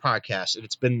is a great podcast,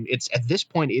 and it's at this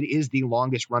point, it is the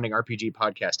longest running RPG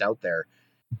podcast out there.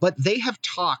 But they have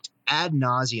talked ad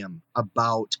nauseum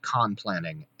about con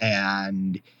planning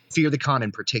and Fear the Con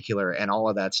in particular and all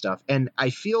of that stuff. And I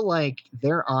feel like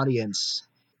their audience,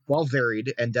 while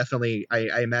varied, and definitely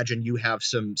I imagine you have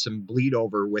some bleed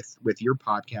over with your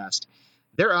podcast,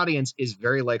 their audience is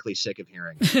very likely sick of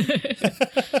hearing.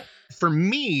 For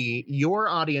me, your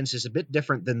audience is a bit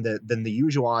different than the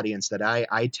usual audience that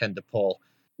I tend to pull,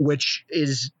 which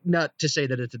is not to say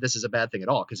that this is a bad thing at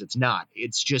all, because it's not.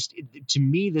 It's just, to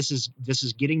me, this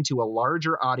is getting to a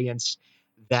larger audience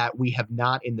that we have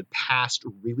not in the past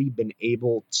really been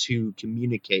able to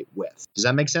communicate with. Does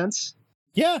that make sense?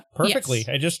 Yeah, perfectly.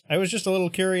 Yes. I was just a little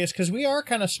curious because we are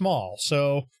kind of small,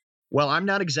 so. Well, I'm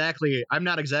not exactly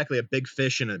a big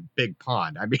fish in a big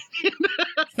pond. I mean,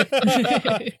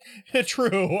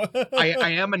 true.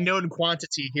 I am a known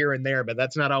quantity here and there, but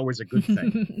that's not always a good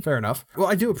thing. Fair enough. Well,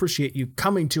 I do appreciate you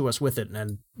coming to us with it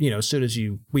and, as soon as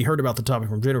we heard about the topic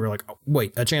from Jenna, we were like, oh,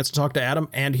 wait, a chance to talk to Adam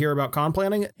and hear about con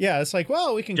planning? Yeah, it's like,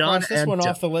 well, we can Done cross this and one done.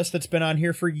 off the list that's been on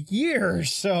here for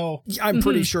years, so... I'm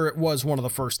pretty sure it was one of the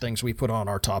first things we put on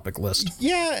our topic list.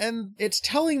 Yeah, and it's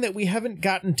telling that we haven't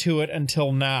gotten to it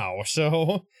until now,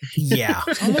 so... Yeah.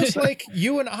 Almost like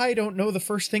you and I don't know the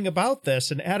first thing about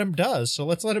this, and Adam does, so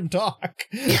let's let him talk.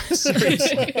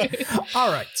 Seriously.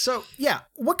 All right. So, yeah,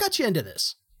 what got you into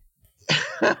this?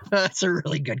 That's a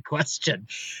really good question.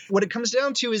 What it comes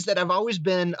down to is that I've always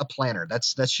been a planner.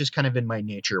 That's just kind of in my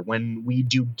nature. When we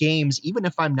do games, even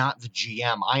if I'm not the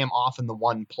GM, I am often the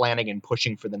one planning and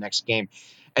pushing for the next game.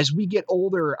 As we get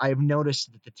older, I've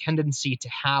noticed that the tendency to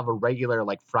have a regular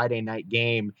like Friday night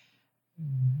game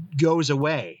goes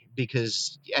away,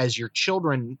 because as your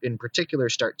children in particular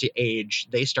start to age,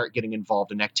 they start getting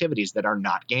involved in activities that are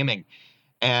not gaming.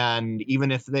 And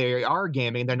even if they are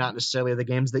gaming, they're not necessarily the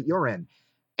games that you're in.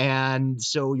 And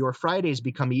so your Fridays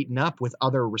become eaten up with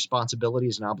other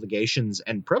responsibilities and obligations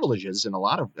and privileges in a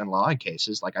lot of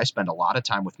cases. Like I spend a lot of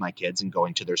time with my kids and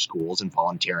going to their schools and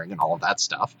volunteering and all of that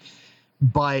stuff.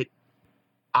 But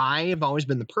I have always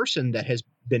been the person that has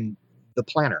been the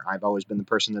planner. I've always been the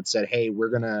person that said, hey, we're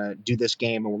going to do this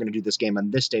game and we're going to do this game on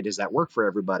this day. Does that work for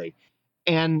everybody?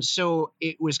 And so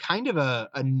it was kind of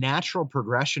a natural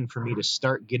progression for me to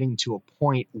start getting to a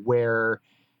point where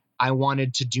I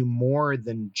wanted to do more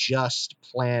than just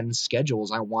plan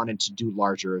schedules. I wanted to do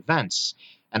larger events.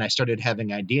 And I started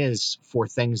having ideas for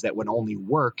things that would only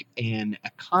work in a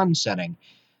con setting.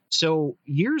 So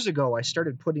years ago, I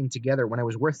started putting together, when I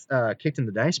was kicked in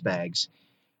the dice bags,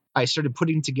 I started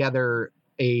putting together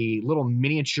a little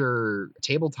miniature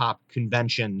tabletop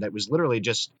convention that was literally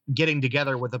just getting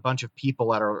together with a bunch of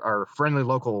people at our friendly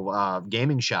local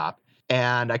gaming shop.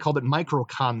 And I called it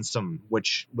Microconsum,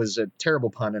 which was a terrible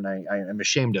pun, and I am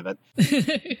ashamed of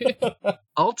it.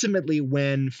 Ultimately,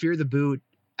 when Fear the Boot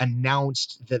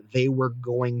announced that they were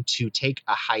going to take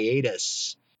a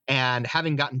hiatus, and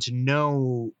having gotten to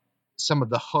know some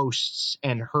of the hosts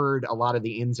and heard a lot of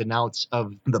the ins and outs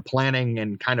of the planning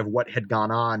and kind of what had gone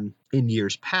on in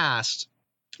years past,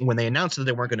 when they announced that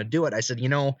they weren't going to do it, I said,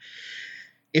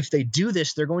 if they do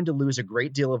this, they're going to lose a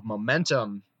great deal of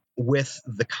momentum with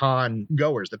the con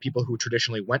goers, the people who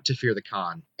traditionally went to Fear the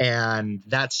Con. And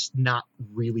that's not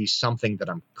really something that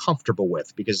I'm comfortable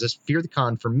with, because this Fear the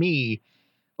Con for me,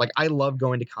 like, I love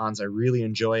going to cons. I really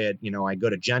enjoy it. I go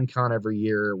to Gen Con every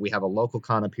year. We have a local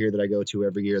con up here that I go to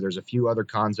every year. There's a few other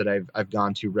cons that I've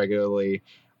gone to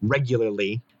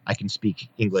regularly. I can speak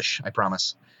English, I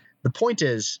promise. The point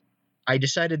is, I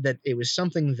decided that it was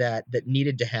something that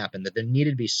needed to happen, that there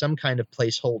needed to be some kind of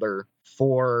placeholder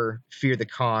for Fear the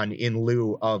Con in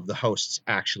lieu of the hosts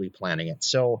actually planning it.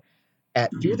 So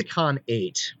at Fear the Con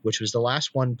 8, which was the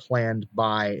last one planned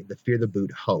by the Fear the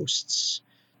Boot hosts,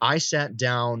 I sat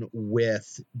down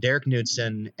with Derek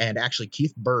Knudsen and actually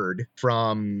Keith Bird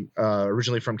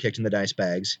originally from Kicked in the Dice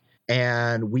Bags,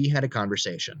 and we had a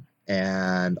conversation.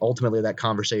 And ultimately that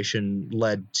conversation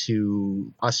led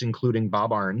to us including Bob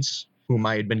Arns, whom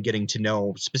I had been getting to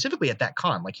know specifically at that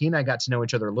con. Like, he and I got to know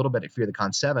each other a little bit at Fear the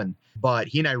Con 7, but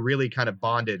he and I really kind of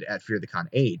bonded at Fear the Con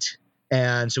 8.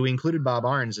 And so we included Bob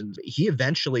Arns, and he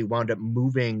eventually wound up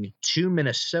moving to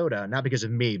Minnesota, not because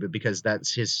of me, but because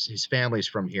that's his family's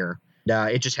from here.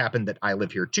 It just happened that I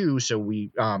live here too, so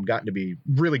we gotten to be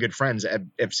really good friends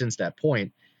since that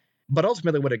point. But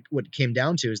ultimately what it came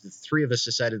down to is the three of us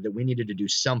decided that we needed to do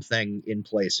something in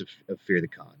place of Fear the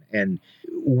Con. And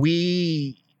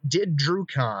we did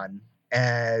DrewCon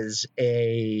as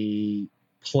a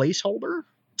placeholder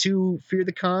to Fear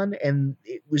the Con, and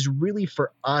it was really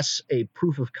for us a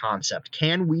proof of concept.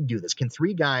 Can we do this? Can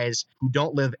three guys who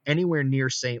don't live anywhere near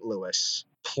St. Louis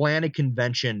plan a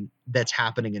convention that's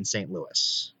happening in St.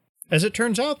 Louis? As it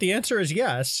turns out, the answer is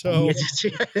yes. So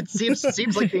it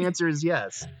seems like the answer is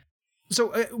yes. So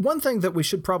one thing that we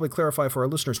should probably clarify for our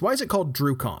listeners, why is it called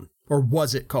DrewCon? Or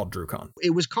was it called DrewCon? It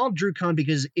was called DrewCon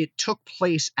because it took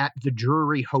place at the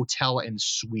Drury Hotel and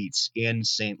Suites in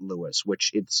St. Louis,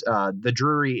 which the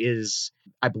Drury is,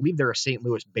 I believe they're a St.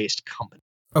 Louis-based company.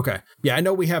 Okay. Yeah, I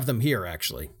know we have them here,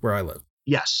 actually, where I live.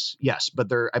 Yes, but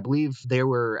I believe they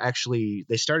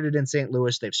started in St.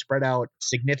 Louis. They've spread out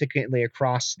significantly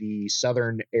across the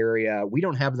southern area. We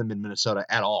don't have them in Minnesota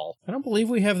at all. I don't believe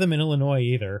we have them in Illinois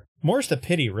either. More's the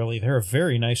pity, really. They're a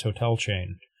very nice hotel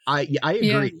chain. I agree.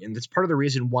 Yeah. And that's part of the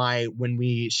reason why when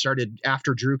we started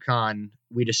after DrewCon,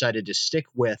 we decided to stick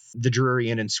with the Drury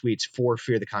Inn and Suites for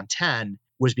Fear the Con 10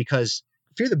 was because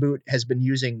Fear the Boot has been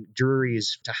using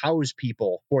Druries to house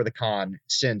people for the con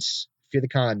since Fear the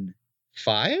Con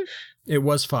 5? It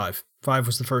was 5. 5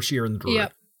 was the first year in the Drury.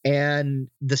 Yep. And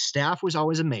the staff was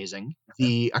always amazing.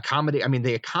 They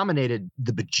accommodated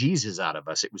the bejesus out of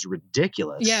us. It was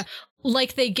ridiculous. Yeah.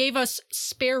 Like they gave us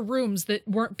spare rooms that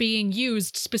weren't being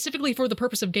used specifically for the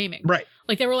purpose of gaming. Right.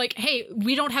 Like they were like, hey,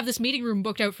 we don't have this meeting room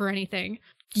booked out for anything.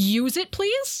 Use it,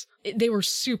 please. They were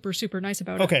super, super nice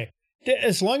about it. Okay.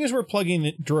 As long as we're plugging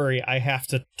the Drury, I have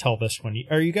to tell this one.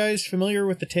 Are you guys familiar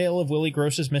with the tale of Willie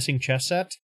Gross's missing chess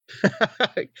set?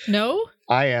 No?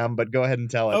 I am, but go ahead and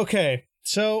tell it. Okay.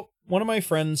 So one of my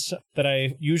friends that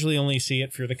I usually only see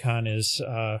at Fear the Con is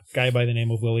a guy by the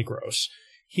name of Willie Gross.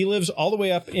 He lives all the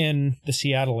way up in the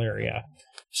Seattle area.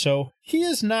 So he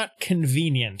is not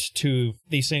convenient to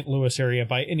the St. Louis area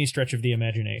by any stretch of the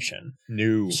imagination.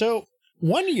 No. So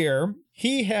one year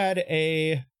he had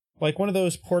one of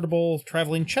those portable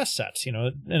traveling chess sets, in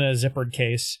a zippered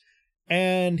case,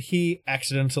 and he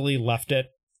accidentally left it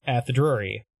at the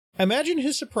Drury. Imagine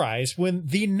his surprise when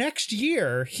the next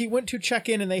year he went to check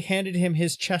in and they handed him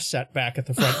his chess set back at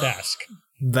the front desk.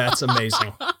 That's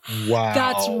amazing. Wow.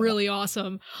 That's really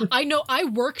awesome. I know I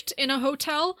worked in a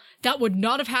hotel. That would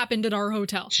not have happened at our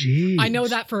hotel. Jeez. I know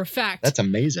that for a fact. That's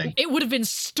amazing. It would have been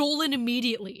stolen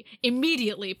immediately.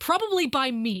 Probably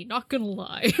by me, not gonna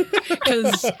lie.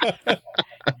 Because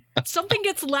something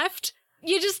gets left,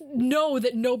 you just know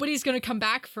that nobody's gonna come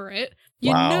back for it.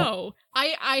 You know.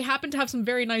 I happen to have some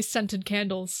very nice scented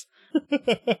candles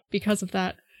because of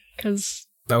that. Because,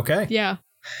 Okay. yeah.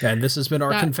 And this has been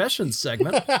our confessions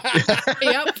segment.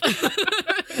 Yep.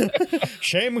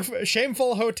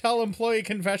 Shameful hotel employee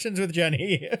confessions with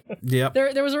Jenny. Yep.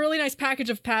 There was a really nice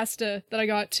package of pasta that I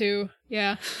got too.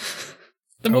 Yeah.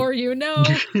 The more you know.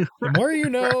 The more you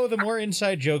know, the more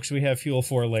inside jokes we have fuel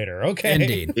for later.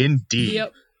 Okay. Indeed.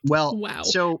 Yep. Well, Wow.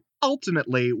 So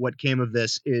ultimately what came of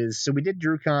this is, so we did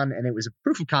DrewCon and it was a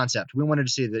proof of concept. We wanted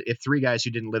to see that if 3 guys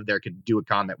who didn't live there could do a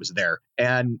con that was there.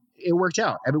 And it worked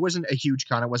out. I mean, it wasn't a huge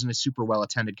con. It wasn't a super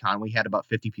well-attended con. We had about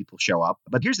 50 people show up.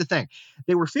 But here's the thing.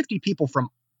 They were 50 people from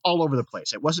all over the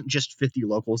place. It wasn't just 50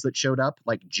 locals that showed up.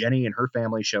 Like Jenny and her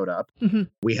family showed up. Mm-hmm.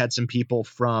 We had some people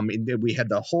we had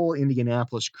the whole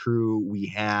Indianapolis crew. We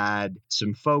had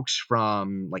some folks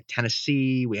from like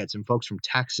Tennessee. We had some folks from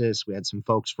Texas. We had some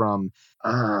folks from,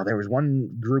 there was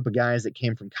one group of guys that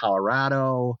came from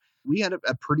Colorado. We had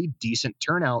a pretty decent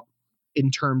turnout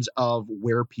in terms of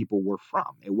where people were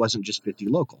from. It wasn't just 50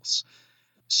 locals.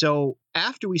 So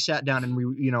after we sat down and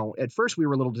we, at first we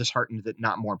were a little disheartened that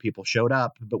not more people showed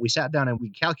up, but we sat down and we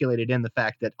calculated in the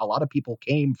fact that a lot of people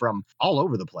came from all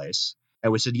over the place.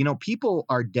 And we said, people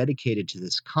are dedicated to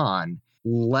this con.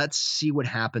 Let's see what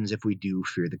happens if we do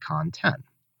Fear the Con 10.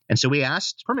 And so we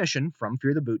asked permission from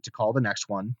Fear the Boot to call the next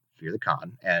one Fear the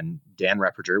Con. And Dan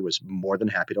Reppiger was more than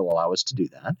happy to allow us to do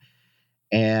that.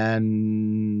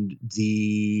 And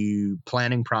the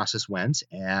planning process went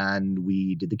and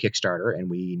we did the Kickstarter and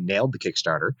we nailed the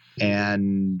Kickstarter,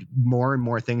 and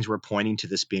more things were pointing to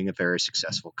this being a very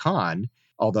successful con,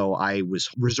 although I was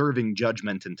reserving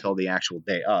judgment until the actual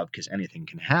day of because anything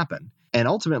can happen. And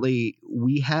ultimately,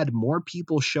 we had more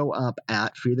people show up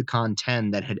at Fear the Con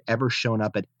 10 than had ever shown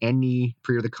up at any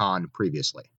Fear the Con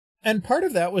previously. And part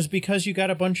of that was because you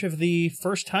got a bunch of the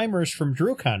first timers from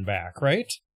DrewCon back, right?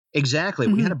 Exactly.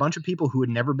 Mm-hmm. We had a bunch of people who had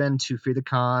never been to Fear the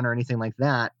Con or anything like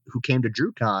that who came to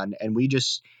DrewCon, and we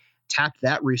just tapped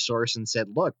that resource and said,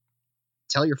 look,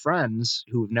 tell your friends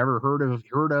who've never heard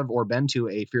of or been to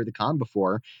a Fear the Con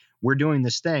before, we're doing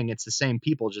this thing. It's the same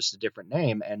people, just a different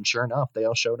name. And sure enough, they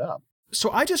all showed up.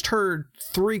 So I just heard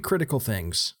 3 critical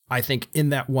things, I think,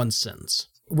 in that one sentence.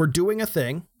 We're doing a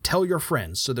thing, tell your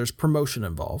friends, so there's promotion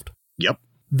involved. Yep.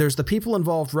 There's the people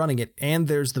involved running it, and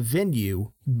there's the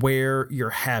venue where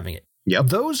you're having it. Yep.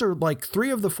 Those are like 3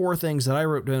 of the 4 things that I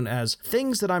wrote down as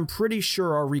things that I'm pretty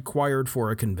sure are required for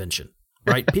a convention,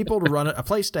 right? People to run it, a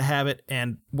place to have it,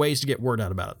 and ways to get word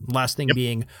out about it. Last thing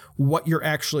being what you're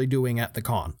actually doing at the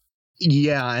con.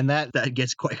 Yeah, and that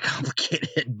gets quite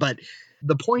complicated. But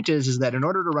the point is that in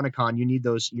order to run a con, you need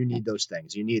those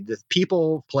things. You need the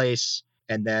people, place,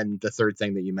 and then the third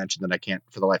thing that you mentioned that I can't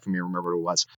for the life of me remember what it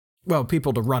was. Well,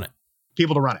 people to run it.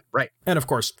 People to run it, right. And of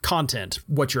course, content,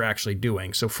 what you're actually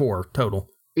doing. So 4 total.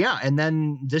 Yeah, and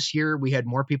then this year we had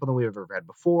more people than we've ever had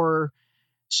before.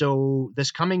 So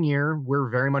this coming year, we're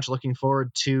very much looking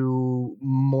forward to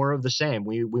more of the same.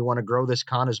 We want to grow this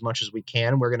con as much as we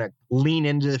can. We're going to lean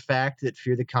into the fact that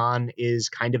Fear the Con is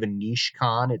kind of a niche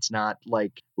con. It's not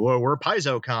like, well, we're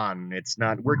PaizoCon. It's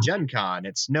not, we're Gen Con.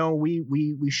 It's no, we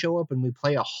show up and we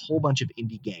play a whole bunch of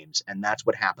indie games, and that's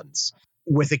what happens,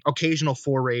 with occasional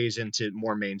forays into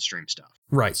more mainstream stuff.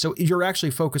 Right. So you're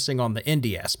actually focusing on the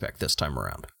indie aspect this time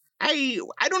around.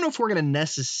 I don't know if we're going to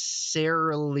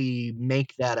necessarily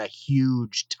make that a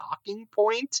huge talking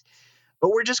point, but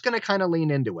we're just going to kind of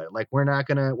lean into it. Like we're not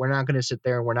going to sit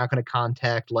there and we're not going to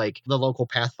contact like the local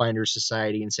Pathfinder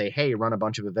Society and say, hey, run a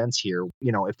bunch of events here.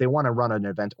 You know, if they want to run an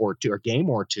event or two or game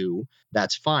or two,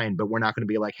 that's fine. But we're not going to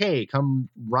be like, hey, come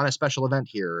run a special event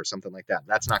here or something like that.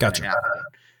 That's not going to happen.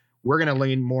 We're going to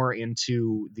lean more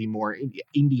into the more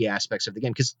indie aspects of the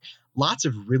game because lots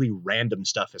of really random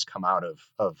stuff has come out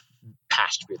of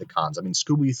past Fear the Cons. I mean,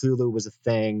 Scooby Thulu was a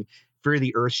thing. Fear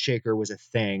the Earthshaker was a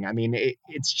thing. I mean,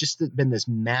 it's just been this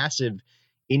massive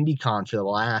indie con for the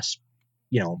last,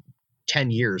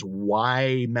 10 years.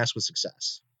 Why mess with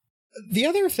success? The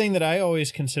other thing that I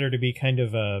always consider to be kind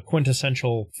of a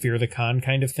quintessential Fear the Con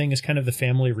kind of thing is kind of the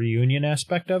family reunion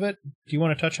aspect of it. Do you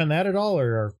want to touch on that at all,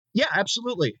 or? Yeah,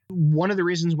 absolutely. One of the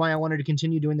reasons why I wanted to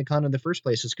continue doing the con in the first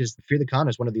place is because Fear the Con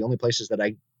is one of the only places that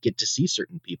I get to see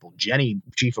certain people, Jenny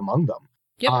chief among them.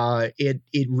 Yep.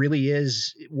 It really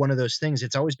is one of those things.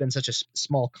 It's always been such a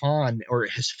small con, or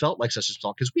has felt like such a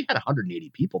small, because we had 180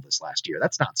 people this last year.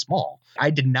 That's not small. I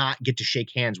did not get to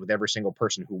shake hands with every single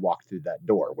person who walked through that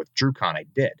door. With DrewCon, I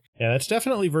did. Yeah, that's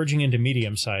definitely verging into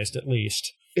medium-sized, at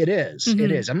least. It is. Mm-hmm.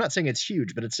 It is. I'm not saying it's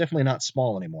huge, but it's definitely not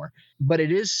small anymore. But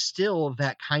it is still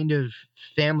that kind of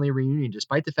family reunion,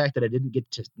 despite the fact that I didn't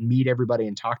get to meet everybody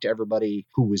and talk to everybody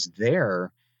who was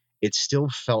there. It still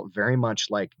felt very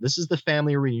much like this is the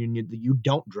family reunion that you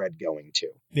don't dread going to.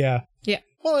 Yeah. Yeah.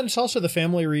 Well, and it's also the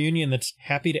family reunion that's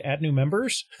happy to add new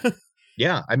members.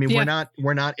 Yeah. I mean, Yeah.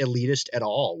 we're not elitist at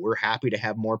all. We're happy to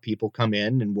have more people come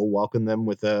in and we'll welcome them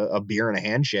with a beer and a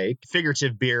handshake,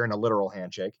 figurative beer and a literal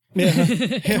handshake.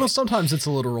 Yeah. Well, sometimes it's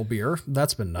a literal beer.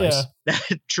 That's been nice. Yeah.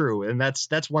 True. And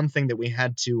that's one thing that we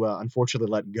had to unfortunately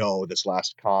let go this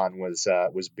last con was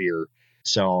beer.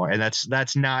 So, and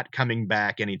that's not coming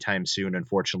back anytime soon,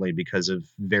 unfortunately, because of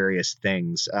various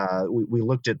things. We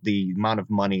looked at the amount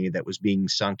of money that was being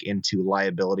sunk into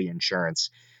liability insurance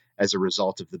as a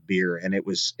result of the beer, and it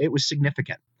was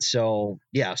significant. So,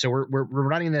 yeah, so we're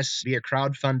running this via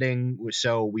crowdfunding.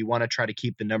 So we want to try to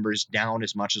keep the numbers down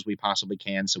as much as we possibly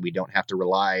can, so we don't have to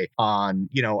rely on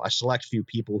a select few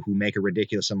people who make a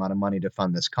ridiculous amount of money to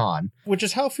fund this con. Which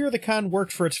is how Fear the Con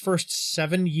worked for its first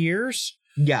 7 years.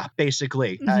 Yeah,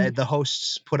 basically. Mm-hmm. The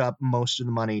hosts put up most of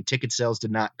the money. Ticket sales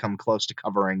did not come close to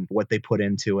covering what they put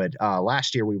into it.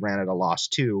 Last year, we ran at a loss,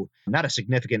 too. Not a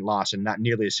significant loss and not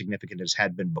nearly as significant as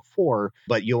had been before.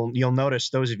 But you'll notice,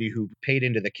 those of you who paid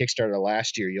into the Kickstarter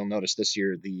last year, you'll notice this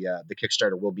year the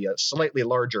Kickstarter will be slightly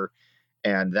larger.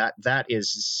 And that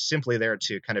is simply there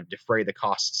to kind of defray the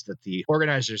costs that the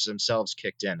organizers themselves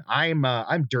kicked in. I'm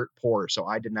dirt poor, so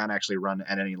I did not actually run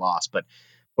at any loss. But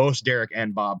both Derek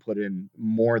and Bob put in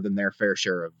more than their fair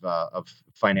share of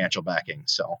financial backing.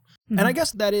 So, And I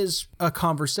guess that is a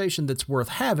conversation that's worth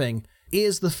having.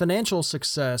 Is the financial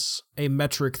success a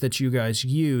metric that you guys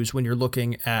use when you're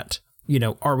looking at,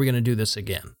 are we going to do this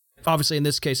again? Obviously, in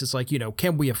this case, it's like,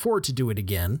 can we afford to do it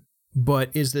again? But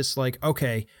is this like,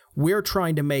 okay, we're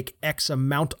trying to make X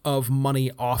amount of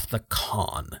money off the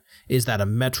con? Is that a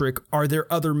metric? Are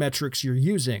there other metrics you're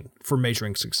using for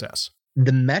measuring success?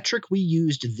 The metric we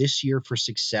used this year for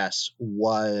success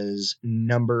was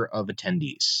number of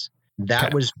attendees.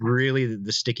 That was really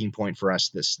the sticking point for us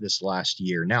this last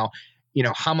year. Now,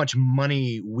 how much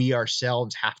money we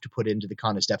ourselves have to put into the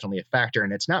con is definitely a factor.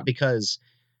 And it's not because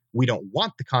we don't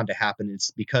want the con to happen.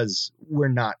 It's because we're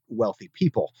not wealthy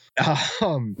people.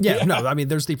 No, I mean,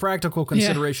 there's the practical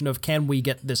consideration of, can we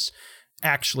get this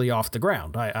actually off the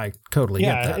ground? I totally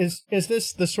get that. Is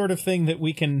this the sort of thing that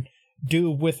we can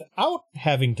do without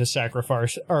having to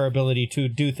sacrifice our ability to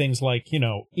do things like,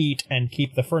 eat and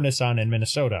keep the furnace on in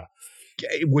Minnesota?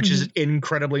 Which is an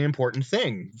incredibly important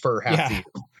thing for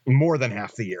more than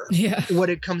half the year. Yeah.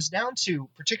 What it comes down to,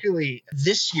 particularly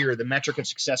this year, the metric of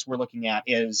success we're looking at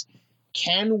is,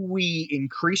 can we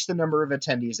increase the number of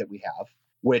attendees that we have?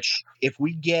 Which, if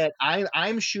we get,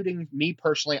 I'm shooting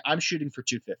for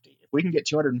 250. If we can get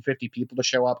 250 people to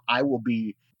show up, I will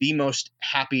be the most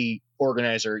happy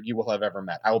organizer you will have ever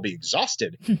met. I will be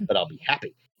exhausted, but I'll be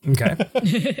happy.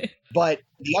 Okay. But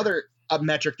the other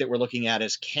metric that we're looking at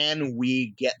is, can we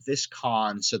get this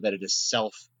con so that it is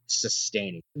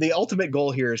self-sustaining? The ultimate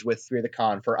goal here is with Fear the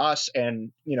Con for us,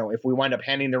 and if we wind up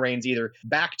handing the reins either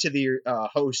back to the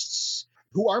hosts,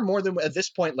 who are more than, at this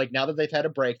point, like now that they've had a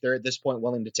break, they're at this point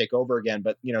willing to take over again.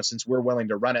 But since we're willing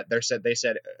to run it, they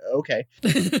said okay.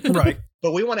 Right.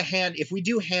 But we want to if we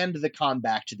do hand the con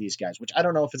back to these guys, which I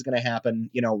don't know if it's going to happen.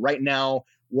 Right now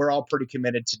we're all pretty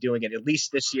committed to doing it at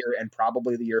least this year and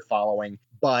probably the year following.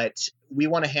 But we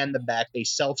want to hand them back a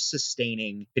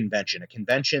self-sustaining convention, a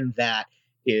convention that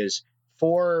is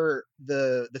for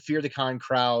the Fear the Con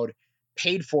crowd,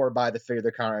 paid for by the Fear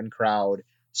the Con crowd,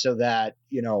 so that,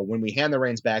 when we hand the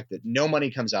reins back, that no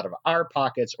money comes out of our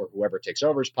pockets or whoever takes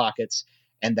over's pockets,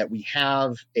 and that we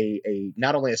have a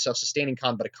not only a self-sustaining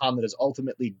con, but a con that is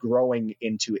ultimately growing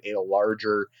into a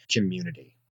larger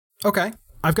community. Okay.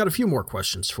 I've got a few more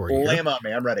questions for you. Lay them on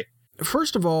me. I'm ready.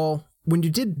 First of all, when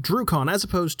you did DrewCon, as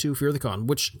opposed to Fear the Con,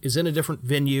 which is in a different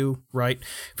venue, right?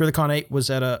 Fear the Con 8 was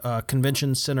at a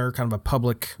convention center, kind of a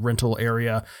public rental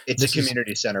area. It's a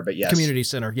community center, but yes. Community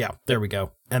center, yeah, there we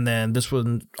go. And then this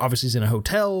one obviously is in a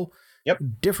hotel. Yep.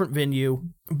 Different venue.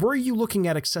 Were you looking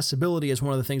at accessibility as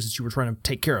one of the things that you were trying to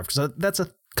take care of? Because that's a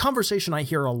conversation I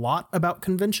hear a lot about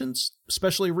conventions,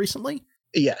 especially recently.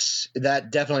 Yes, that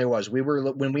definitely was.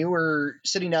 When we were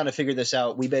sitting down to figure this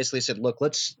out, we basically said, look,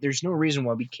 there's no reason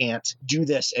why we can't do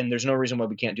this. And there's no reason why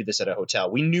we can't do this at a hotel.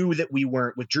 We knew that we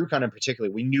weren't, with DrewCon in particular,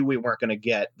 we knew we weren't going to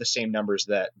get the same numbers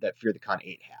that Fear the Con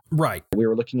 8 had. Right. We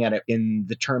were looking at it in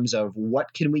the terms of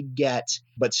what can we get,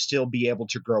 but still be able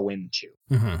to grow into.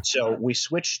 Mm-hmm. So we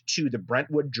switched to the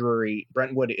Brentwood Drury.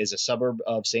 Brentwood is a suburb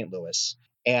of St. Louis.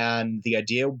 And the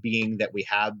idea being that we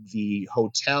have the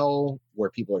hotel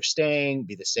where people are staying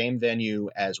be the same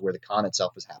venue as where the con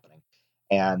itself is happening.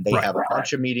 And they have a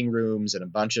bunch of meeting rooms and a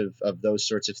bunch of those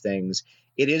sorts of things.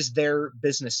 It is their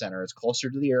business center. It's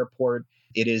closer to the airport.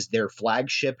 It is their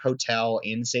flagship hotel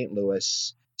in St.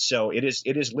 Louis. So it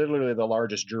is literally the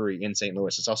largest Drury in St.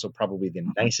 Louis. It's also probably the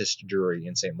nicest Drury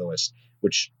in St. Louis,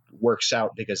 which works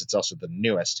out because it's also the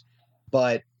newest.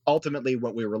 But ultimately,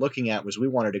 what we were looking at was we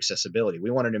wanted accessibility.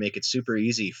 We wanted to make it super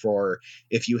easy for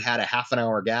if you had a half an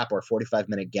hour gap or a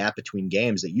 45-minute gap between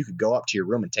games that you could go up to your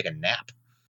room and take a nap.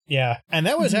 Yeah, and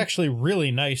that was actually really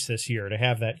nice this year to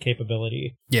have that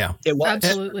capability. Yeah. It was.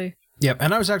 Absolutely. Yeah,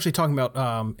 and I was actually talking about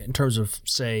in terms of,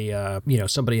 say,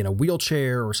 somebody in a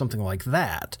wheelchair or something like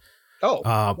that.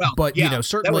 Oh, but yeah,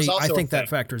 certainly I think that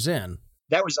factors in.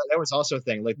 That was also a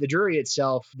thing. Like the Drury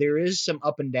itself, there is some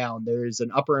up and down. There's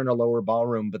an upper and a lower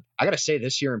ballroom, but I got to say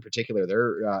this year in particular,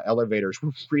 their elevators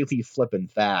were really flipping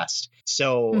fast.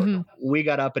 So we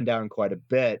got up and down quite a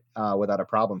bit without a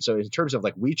problem. So in terms of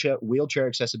like wheelchair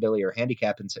accessibility or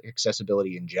handicap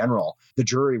accessibility in general, the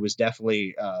Drury was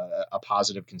definitely a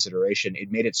positive consideration. It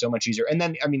made it so much easier. And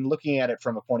then, I mean, looking at it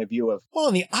from a point of view of, well,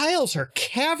 and the aisles are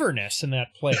cavernous in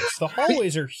that place. The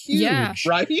hallways are huge. Yeah.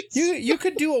 Right? You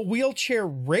could do a wheelchair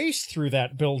race through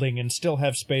that building and still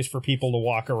have space for people to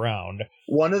walk around.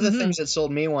 One of the things that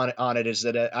sold me on it is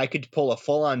that I could pull a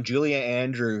full-on Julia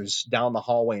Andrews down the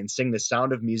hallway and sing the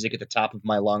sound of music at the top of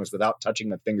my lungs without touching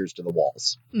my fingers to the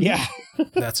walls. Yeah.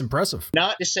 That's impressive.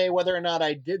 Not to say whether or not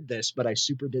I did this, but I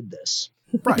super did this.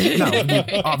 Right. No, I mean,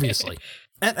 obviously.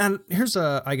 And here's,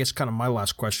 I guess, kind of my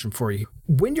last question for you.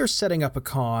 When you're setting up a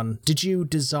con, did you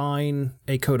design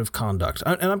a code of conduct?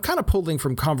 And I'm kind of pulling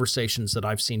from conversations that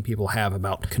I've seen people have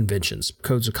about conventions.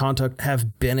 Codes of conduct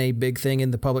have been a big thing in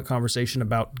the public conversation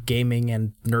about gaming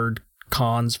and nerd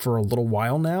cons for a little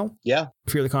while now. Yeah.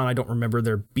 Fear the Con, I don't remember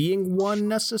there being one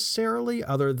necessarily,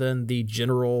 other than the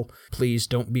general please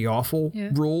don't be awful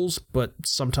rules, but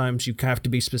sometimes you have to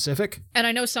be specific. And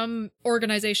I know some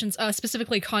organizations,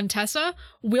 specifically Contessa,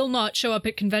 will not show up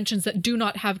at conventions that do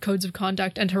not have codes of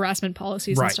conduct and harassment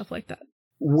policies and stuff like that.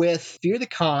 With Fear the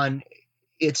Con,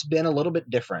 it's been a little bit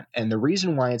different. And the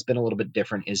reason why it's been a little bit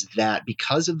different is that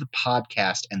because of the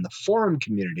podcast and the forum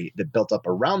community that built up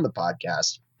around the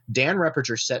podcast, Dan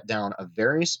Repperger set down a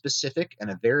very specific and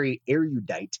a very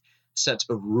erudite set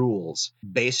of rules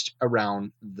based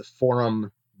around the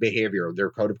forum behavior,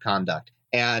 their code of conduct.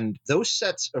 And those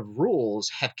sets of rules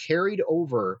have carried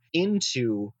over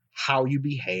into how you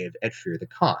behave at Fear the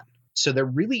Con. So there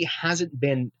really hasn't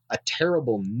been a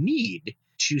terrible need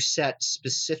to set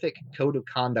specific code of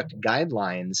conduct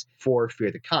guidelines for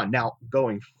Fear the Con. Now,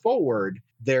 going forward,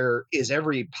 there is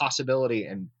every possibility,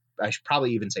 and I should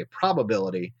probably even say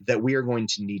probability, that we are going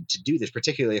to need to do this,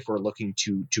 particularly if we're looking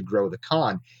to grow the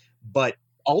con. But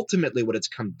ultimately what it's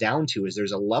come down to is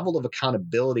there's a level of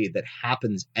accountability that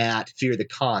happens at Fear the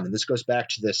Con. And this goes back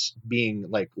to this being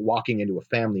like walking into a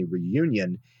family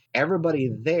reunion.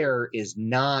 Everybody there is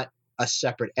not a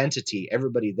separate entity.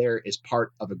 Everybody there is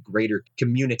part of a greater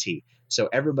community. So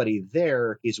everybody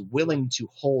there is willing to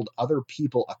hold other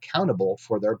people accountable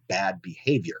for their bad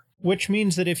behavior. Which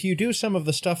means that if you do some of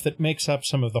the stuff that makes up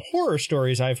some of the horror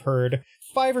stories I've heard,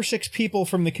 5 or 6 people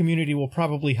from the community will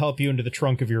probably help you into the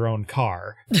trunk of your own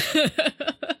car.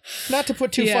 Not to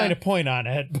put too fine a point on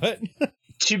it, but...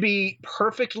 To be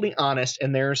perfectly honest,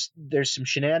 and there's some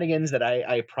shenanigans that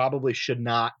I probably should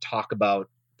not talk about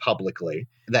publicly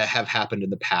that have happened in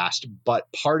the past. But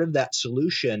part of that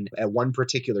solution at one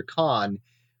particular con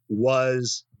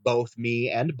was both me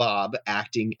and Bob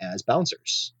acting as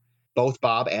bouncers. Both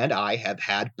Bob and I have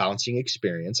had bouncing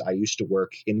experience. I used to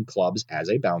work in clubs as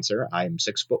a bouncer. I'm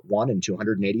 6'1" and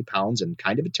 280 pounds and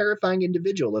kind of a terrifying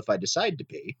individual if I decide to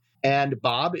be. And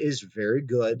Bob is very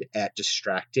good at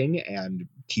distracting and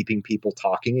keeping people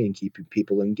talking and keeping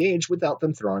people engaged without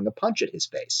them throwing a punch at his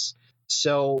face.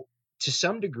 So to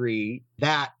some degree,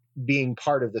 that being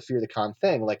part of the Fear the Con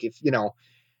thing, like if,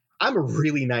 I'm a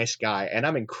really nice guy and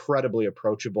I'm incredibly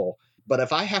approachable. But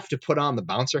if I have to put on the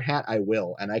bouncer hat, I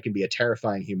will. And I can be a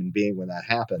terrifying human being when that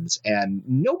happens. And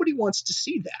nobody wants to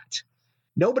see that.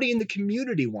 Nobody in the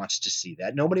community wants to see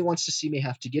that. Nobody wants to see me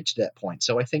have to get to that point.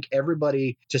 So I think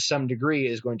everybody, to some degree,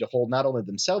 is going to hold not only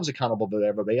themselves accountable, but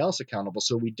everybody else accountable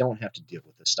so we don't have to deal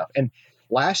with this stuff. And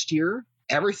last year,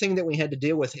 everything that we had to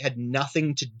deal with had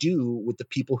nothing to do with the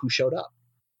people who showed up.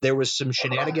 There was some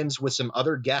shenanigans with some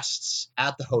other guests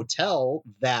at the hotel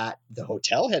that the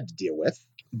hotel had to deal with,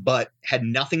 but had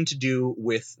nothing to do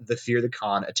with the Fear the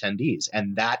Con attendees.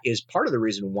 And that is part of the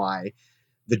reason why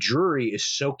the jury is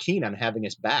so keen on having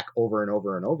us back over and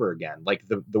over and over again. Like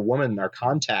the woman, our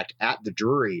contact at the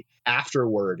jury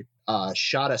afterward,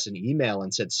 shot us an email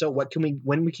and said, so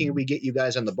when can we get you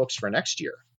guys on the books for next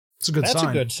year? It's a good sign. That's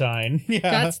a good sign.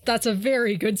 Yeah. That's a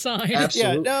very good sign.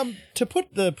 Absolutely. Yeah. To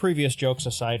put the previous jokes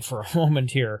aside for a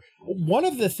moment here, one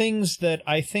of the things that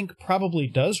I think probably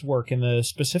does work in the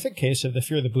specific case of the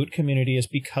Fear the Boot community is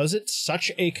because it's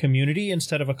such a community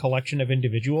instead of a collection of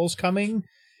individuals coming.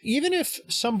 Even if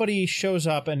somebody shows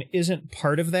up and isn't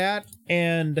part of that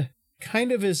and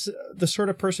kind of is the sort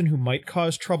of person who might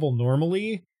cause trouble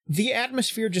normally, the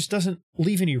atmosphere just doesn't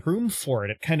leave any room for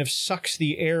it. It kind of sucks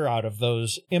the air out of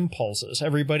those impulses.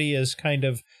 Everybody is kind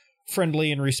of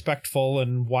friendly and respectful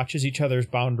and watches each other's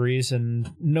boundaries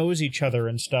and knows each other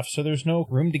and stuff, so there's no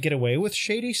room to get away with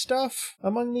shady stuff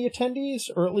among the attendees,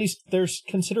 or at least there's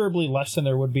considerably less than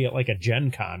there would be at like a Gen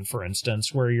Con, for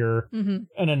instance, where you're an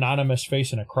anonymous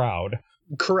face in a crowd.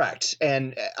 Correct.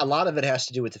 And a lot of it has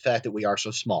to do with the fact that we are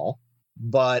so small.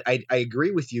 But I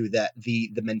agree with you that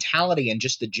the mentality and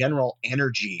just the general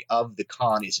energy of the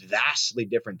con is vastly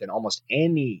different than almost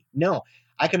any. No,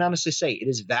 I can honestly say it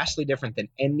is vastly different than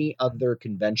any other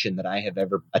convention that I have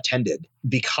ever attended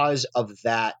because of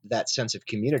that sense of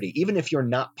community. Even if you're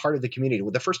not part of the community.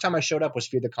 Well, the first time I showed up was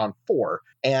Fear the Con 4,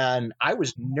 and I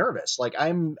was nervous. Like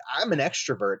I'm an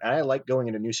extrovert and I like going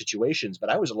into new situations,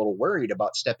 but I was a little worried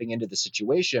about stepping into the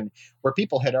situation where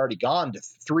people had already gone to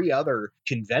 3 other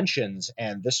conventions,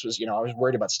 and this was, I was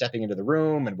worried about stepping into the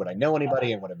room and would I know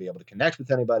anybody and would I be able to connect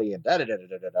with anybody and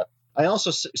da-da-da-da-da-da. I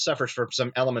also suffered from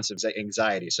some elements of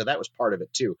anxiety, so that was part of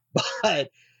it too. But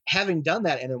having done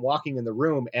that and then walking in the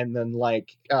room and then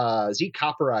Zeke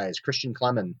Copper Eyes, Christian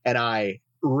Clement, and I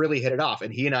really hit it off.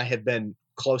 And he and I have been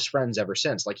close friends ever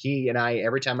since. Like he and I,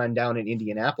 every time I'm down in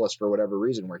Indianapolis for whatever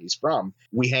reason where he's from,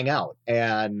 we hang out.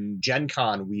 And Gen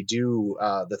Con, we do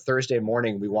the Thursday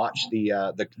morning, we watch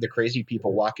the crazy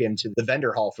people walk into the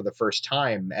vendor hall for the first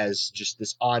time as just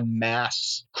this en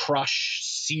masse crush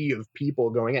sea of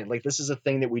people going in. Like this is a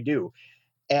thing that we do.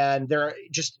 And there are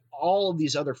just all of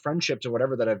these other friendships or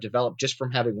whatever that I've developed just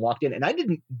from having walked in. And I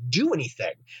didn't do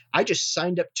anything. I just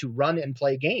signed up to run and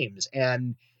play games.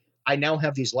 And I now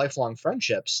have these lifelong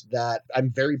friendships that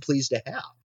I'm very pleased to have.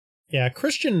 Yeah,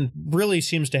 Christian really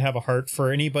seems to have a heart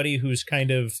for anybody who's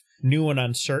kind of new and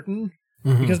uncertain.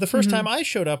 Mm-hmm. Because the first time I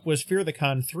showed up was Fear the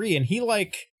Con 3, and he,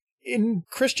 in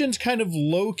Christian's kind of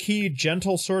low-key,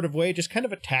 gentle sort of way, just kind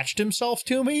of attached himself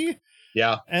to me.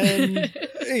 Yeah. And,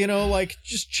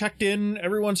 just checked in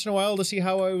every once in a while to see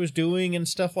how I was doing and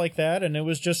stuff like that. And it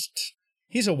was just,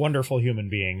 he's a wonderful human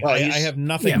being. Well, I have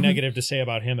nothing negative to say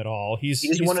about him at all. He's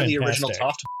one fantastic. Of the original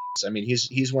Toft. I mean,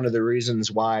 he's one of the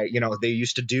reasons why, they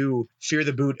used to do Fear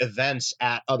the Boot events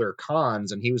at other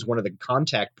cons, and he was one of the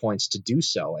contact points to do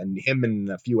so, and him and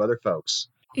a few other folks.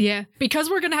 Yeah, because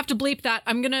we're going to have to bleep that,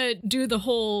 I'm going to do the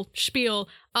whole spiel.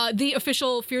 The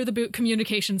official Fear the Boot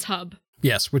communications hub.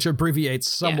 Yes, which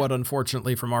abbreviates somewhat,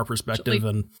 unfortunately, from our perspective,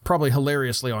 and probably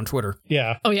hilariously on Twitter.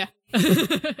 Yeah. Oh, yeah.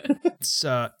 It's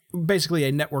basically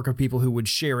a network of people who would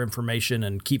share information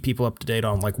and keep people up to date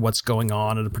on what's going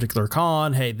on at a particular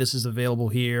con. Hey, this is available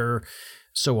here,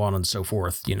 so on and so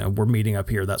forth. We're meeting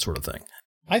up here, that sort of thing.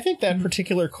 I think that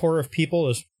particular core of people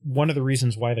is one of the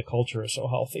reasons why the culture is so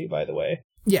healthy, by the way.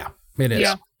 Yeah, it is.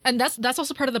 Yeah. And that's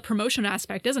also part of the promotion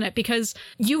aspect, isn't it? Because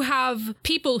you have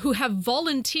people who have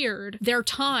volunteered their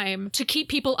time to keep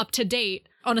people up to date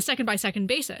on a second-by-second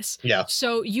basis. Yeah.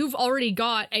 So you've already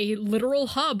got a literal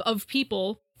hub of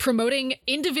people promoting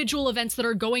individual events that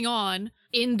are going on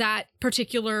in that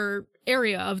particular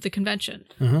area of the convention.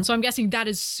 So I'm guessing that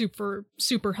is super,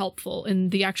 super helpful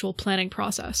in the actual planning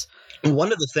process.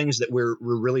 One of the things that we're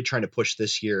really trying to push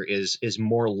this year is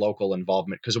more local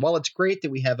involvement, because while it's great that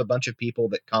we have a bunch of people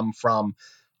that come from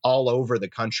all over the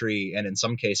country and in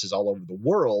some cases all over the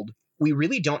world, we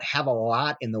really don't have a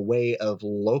lot in the way of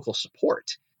local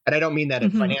support. And I don't mean that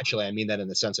financially, I mean that in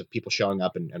the sense of people showing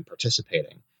up and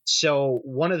participating. So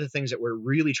one of the things that we're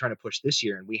really trying to push this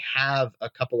year, and we have a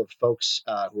couple of folks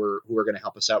who are going to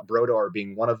help us out, Brodor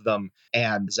being one of them,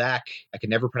 and Zach, I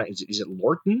can never pronounce, is it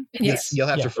Lorton? Yes. You'll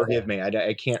have to forgive me.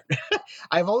 I can't,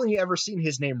 I've only ever seen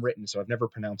his name written, so I've never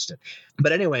pronounced it.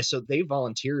 But anyway, so they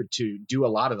volunteered to do a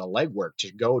lot of the legwork,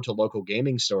 to go to local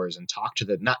gaming stores and talk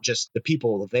to not just the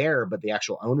people there, but the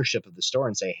actual ownership of the store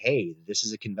and say, hey, this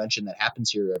is a convention that happens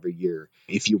here every year.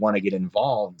 If you want to get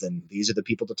involved, then these are the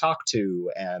people to talk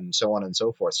to, and so on and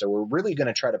so forth. So we're really going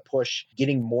to try to push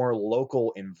getting more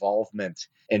local involvement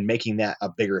and making that a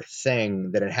bigger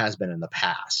thing than it has been in the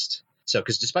past. So,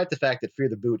 because despite the fact that Fear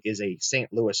the Boot is a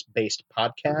St. Louis-based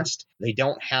podcast, they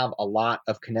don't have a lot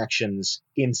of connections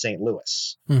in St.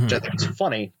 Louis, which I think is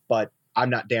funny, but I'm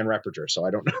not Dan Repperger, so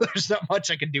I don't know. There's not much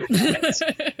I can do with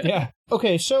that. Yeah.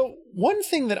 Okay, so one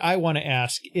thing that I want to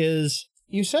ask is,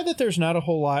 you said that there's not a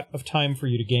whole lot of time for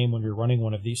you to game when you're running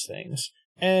one of these things.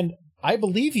 And I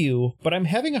believe you, but I'm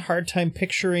having a hard time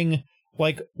picturing,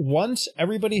 like, once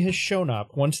everybody has shown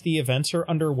up, once the events are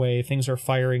underway, things are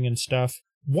firing and stuff,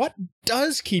 what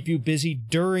does keep you busy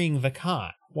during the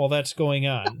con while that's going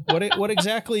on? What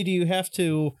exactly do you have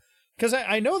to... Because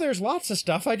I know there's lots of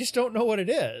stuff, I just don't know what it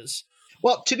is.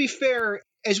 Well, to be fair,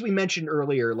 as we mentioned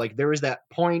earlier, like, there was that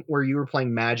point where you were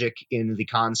playing Magic in the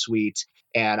con suite,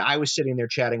 and I was sitting there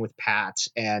chatting with Pat,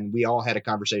 and we all had a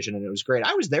conversation, and it was great.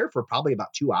 I was there for probably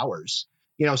about 2 hours.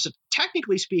 So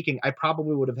technically speaking, I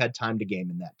probably would have had time to game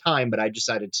in that time, but I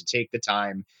decided to take the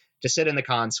time to sit in the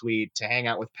con suite, to hang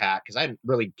out with Pat, because I hadn't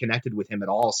really connected with him at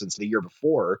all since the year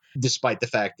before, despite the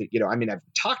fact that, I've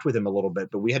talked with him a little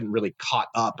bit, but we hadn't really caught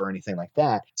up or anything like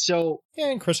that. So... Yeah,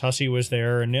 and Chris Hussey was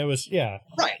there, and it was, yeah.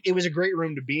 Right. It was a great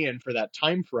room to be in for that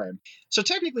time frame. So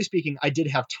technically speaking, I did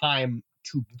have time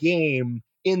to game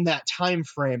in that time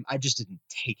frame. I just didn't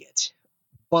take it.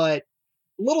 But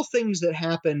little things that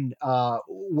happened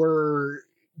were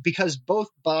because both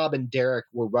Bob and Derek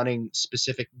were running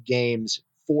specific games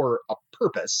for a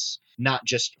purpose, not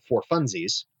just for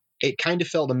funsies. It kind of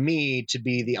fell to me to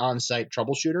be the on-site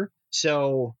troubleshooter.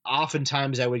 So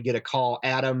oftentimes I would get a call,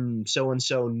 Adam,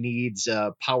 so-and-so needs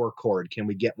a power cord. Can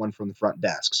we get one from the front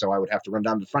desk? So I would have to run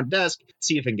down to the front desk,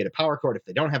 see if I can get a power cord. If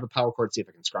they don't have a power cord, see if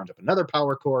I can scrounge up another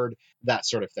power cord, that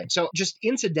sort of thing. So just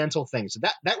incidental things.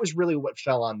 That was really what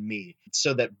fell on me,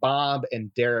 so that Bob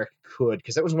and Derek could,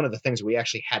 because that was one of the things we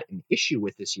actually had an issue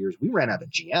with this year, is we ran out of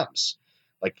GMs.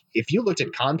 Like, if you looked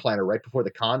at Con Planner right before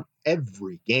the con,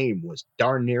 every game was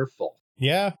darn near full.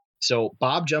 Yeah. So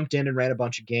Bob jumped in and ran a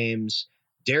bunch of games.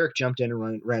 Derek jumped in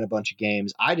and ran a bunch of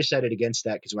games. I decided against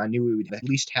that because I knew we would at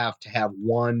least have to have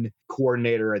one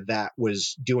coordinator that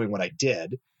was doing what I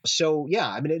did. So,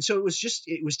 yeah, so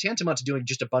it was tantamount to doing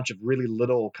just a bunch of really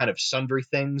little kind of sundry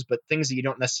things, but things that you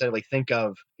don't necessarily think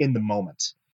of in the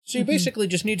moment. So you basically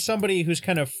just need somebody who's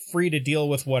kind of free to deal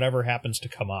with whatever happens to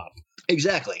come up.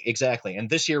 Exactly. And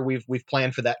this year we've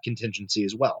planned for that contingency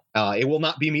as well. It will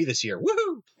not be me this year.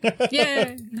 Woohoo!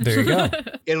 Yeah. There you go.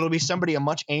 It'll be somebody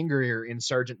much angrier in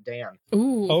Sergeant Dan.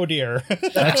 Ooh. Oh, dear.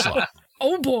 Excellent.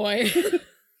 Oh, boy.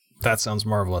 That sounds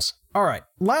marvelous. All right.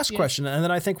 Last question, and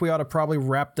then I think we ought to probably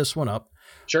wrap this one up.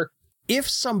 Sure. If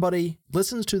somebody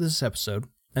listens to this episode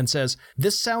and says,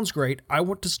 this sounds great, I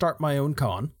want to start my own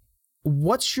con,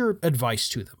 what's your advice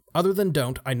to them? Other than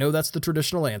don't. I know that's the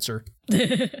traditional answer.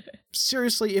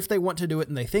 Seriously, if they want to do it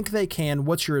and they think they can,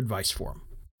 what's your advice for them?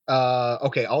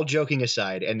 Okay, all joking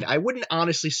aside, and I wouldn't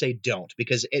honestly say don't,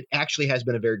 because it actually has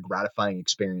been a very gratifying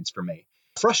experience for me.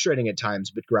 Frustrating at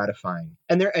times, but gratifying.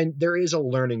 And there is a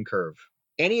learning curve.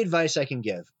 Any advice I can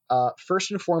give,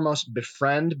 first and foremost,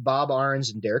 befriend Bob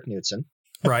Arns and Derek Knudsen.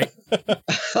 Right.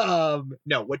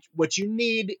 No, what you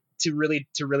need to really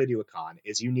do a con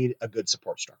is you need a good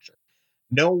support structure.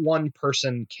 No one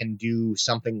person can do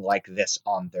something like this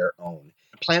on their own.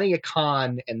 Planning a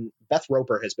con, and Beth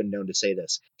Roper has been known to say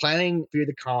this, planning for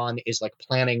the con is like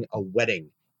planning a wedding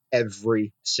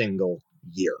every single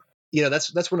year.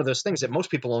 that's one of those things that most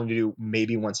people only do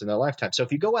maybe once in their lifetime. So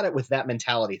if you go at it with that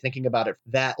mentality, thinking about it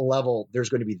that level, there's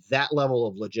going to be that level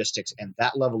of logistics and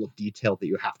that level of detail that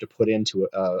you have to put into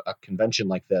a convention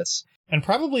like this. And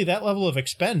probably that level of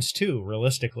expense too,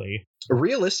 realistically.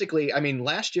 Realistically, I mean,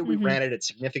 last year we ran it at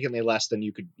significantly less than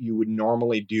you would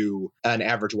normally do an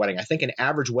average wedding. I think an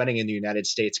average wedding in the United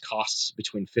States costs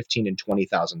between $15,000 and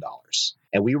 $20,000.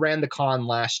 And we ran the con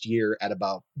last year at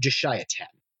about just shy of 10.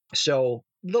 So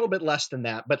a little bit less than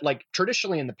that, but like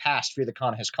traditionally in the past, Fear the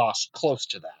Con has cost close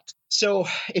to that. So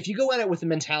if you go at it with the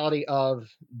mentality of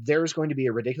there's going to be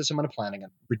a ridiculous amount of planning, a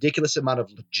ridiculous amount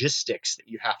of logistics that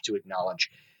you have to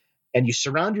acknowledge, and you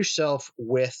surround yourself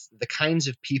with the kinds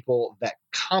of people that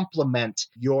complement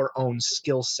your own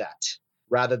skill set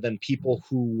rather than people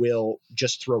who will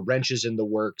just throw wrenches in the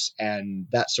works and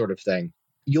that sort of thing,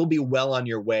 you'll be well on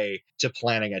your way to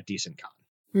planning a decent con.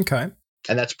 Okay.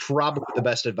 And that's probably the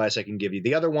best advice I can give you.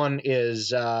 The other one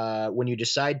is when you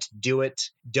decide to do it,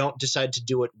 don't decide to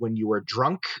do it when you are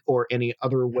drunk or any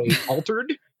other way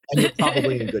altered, and you're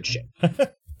probably in good shape.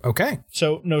 Okay.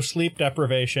 So no sleep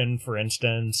deprivation, for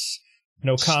instance,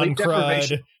 no con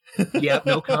crud. Yep,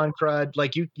 no con crud.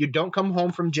 Like you don't come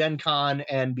home from Gen Con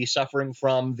and be suffering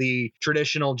from the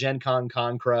traditional Gen Con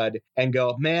crud and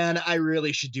go, man, I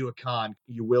really should do a con.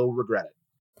 You will regret it.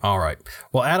 All right.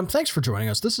 Well, Adam, thanks for joining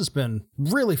us. This has been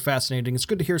really fascinating. It's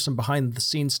good to hear some behind the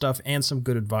scenes stuff and some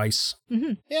good advice.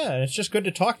 Mm-hmm. Yeah, it's just good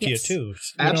to talk to you too.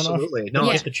 Absolutely.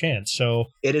 No, get the chance. So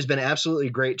it has been absolutely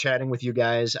great chatting with you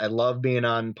guys. I love being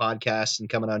on podcasts and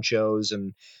coming on shows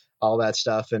and all that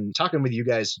stuff, and talking with you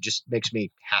guys just makes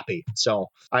me happy. So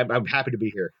I'm happy to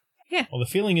be here. Yeah. Well, the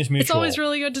feeling is mutual. It's always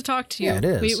really good to talk to you. Yeah, it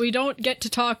is. We don't get to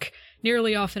talk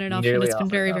nearly often enough, and it's been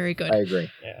very, very good. I agree.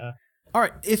 Yeah. All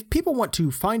right, if people want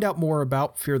to find out more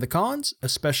about Fear the Cons,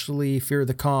 especially Fear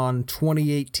the Con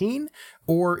 2018,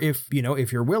 or if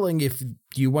you're willing, if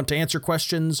you want to answer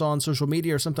questions on social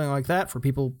media or something like that for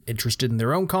people interested in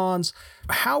their own cons,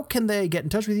 how can they get in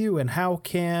touch with you and how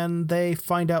can they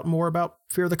find out more about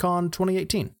Fear the Con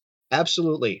 2018?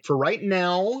 Absolutely. For right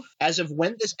now, as of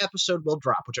when this episode will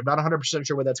drop, which I'm not 100%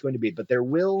 sure what that's going to be, but there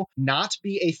will not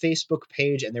be a Facebook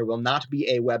page and there will not be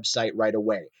a website right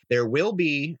away. There will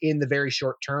be in the very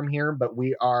short term here, but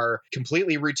we are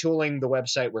completely retooling the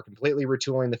website. We're completely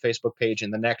retooling the Facebook page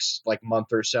in the next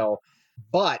month or so.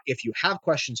 But if you have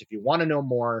questions, if you want to know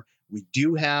more, we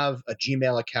do have a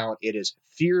Gmail account. It is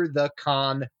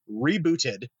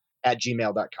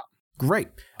feartheconrebooted@gmail.com. Great.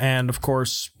 And of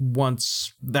course,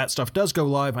 once that stuff does go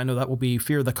live, I know that will be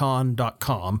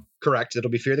fearthecon.com. Correct.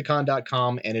 It'll be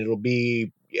fearthecon.com, and it'll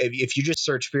be, if you just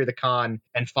search Fear the Con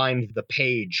and find the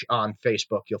page on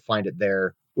Facebook, you'll find it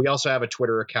there. We also have a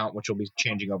Twitter account, which will be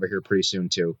changing over here pretty soon,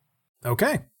 too.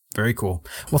 Okay. Very cool.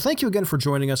 Well, thank you again for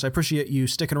joining us. I appreciate you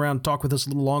sticking around to talk with us a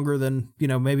little longer than,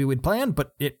 maybe we'd planned,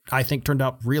 but it, I think, turned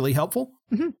out really helpful.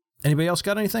 Mm-hmm. Anybody else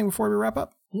got anything before we wrap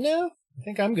up? No. I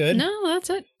think I'm good. No, that's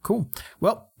it. Cool.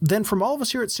 Well, then from all of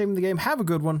us here at Saving the Game, have a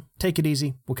good one. Take it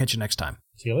easy. We'll catch you next time.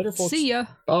 See you later, folks. See ya.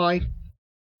 Bye.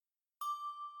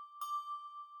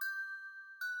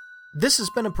 This has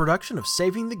been a production of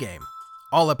Saving the Game.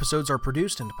 All episodes are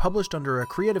produced and published under a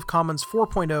Creative Commons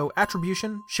 4.0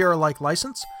 Attribution Share Alike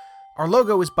license. Our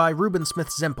logo is by Ruben Smith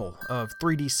Zempel of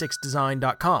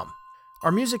 3d6design.com.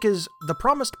 Our music is The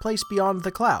Promised Place Beyond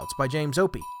the Clouds by James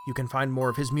Opie. You can find more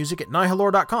of his music at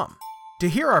nihilore.com. To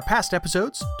hear our past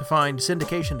episodes, to find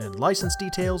syndication and license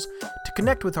details, to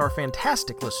connect with our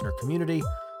fantastic listener community,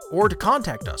 or to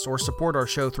contact us or support our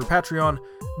show through Patreon,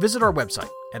 visit our website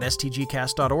at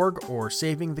stgcast.org or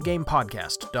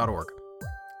savingthegamepodcast.org.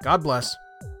 God bless,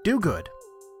 do good,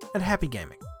 and happy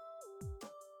gaming.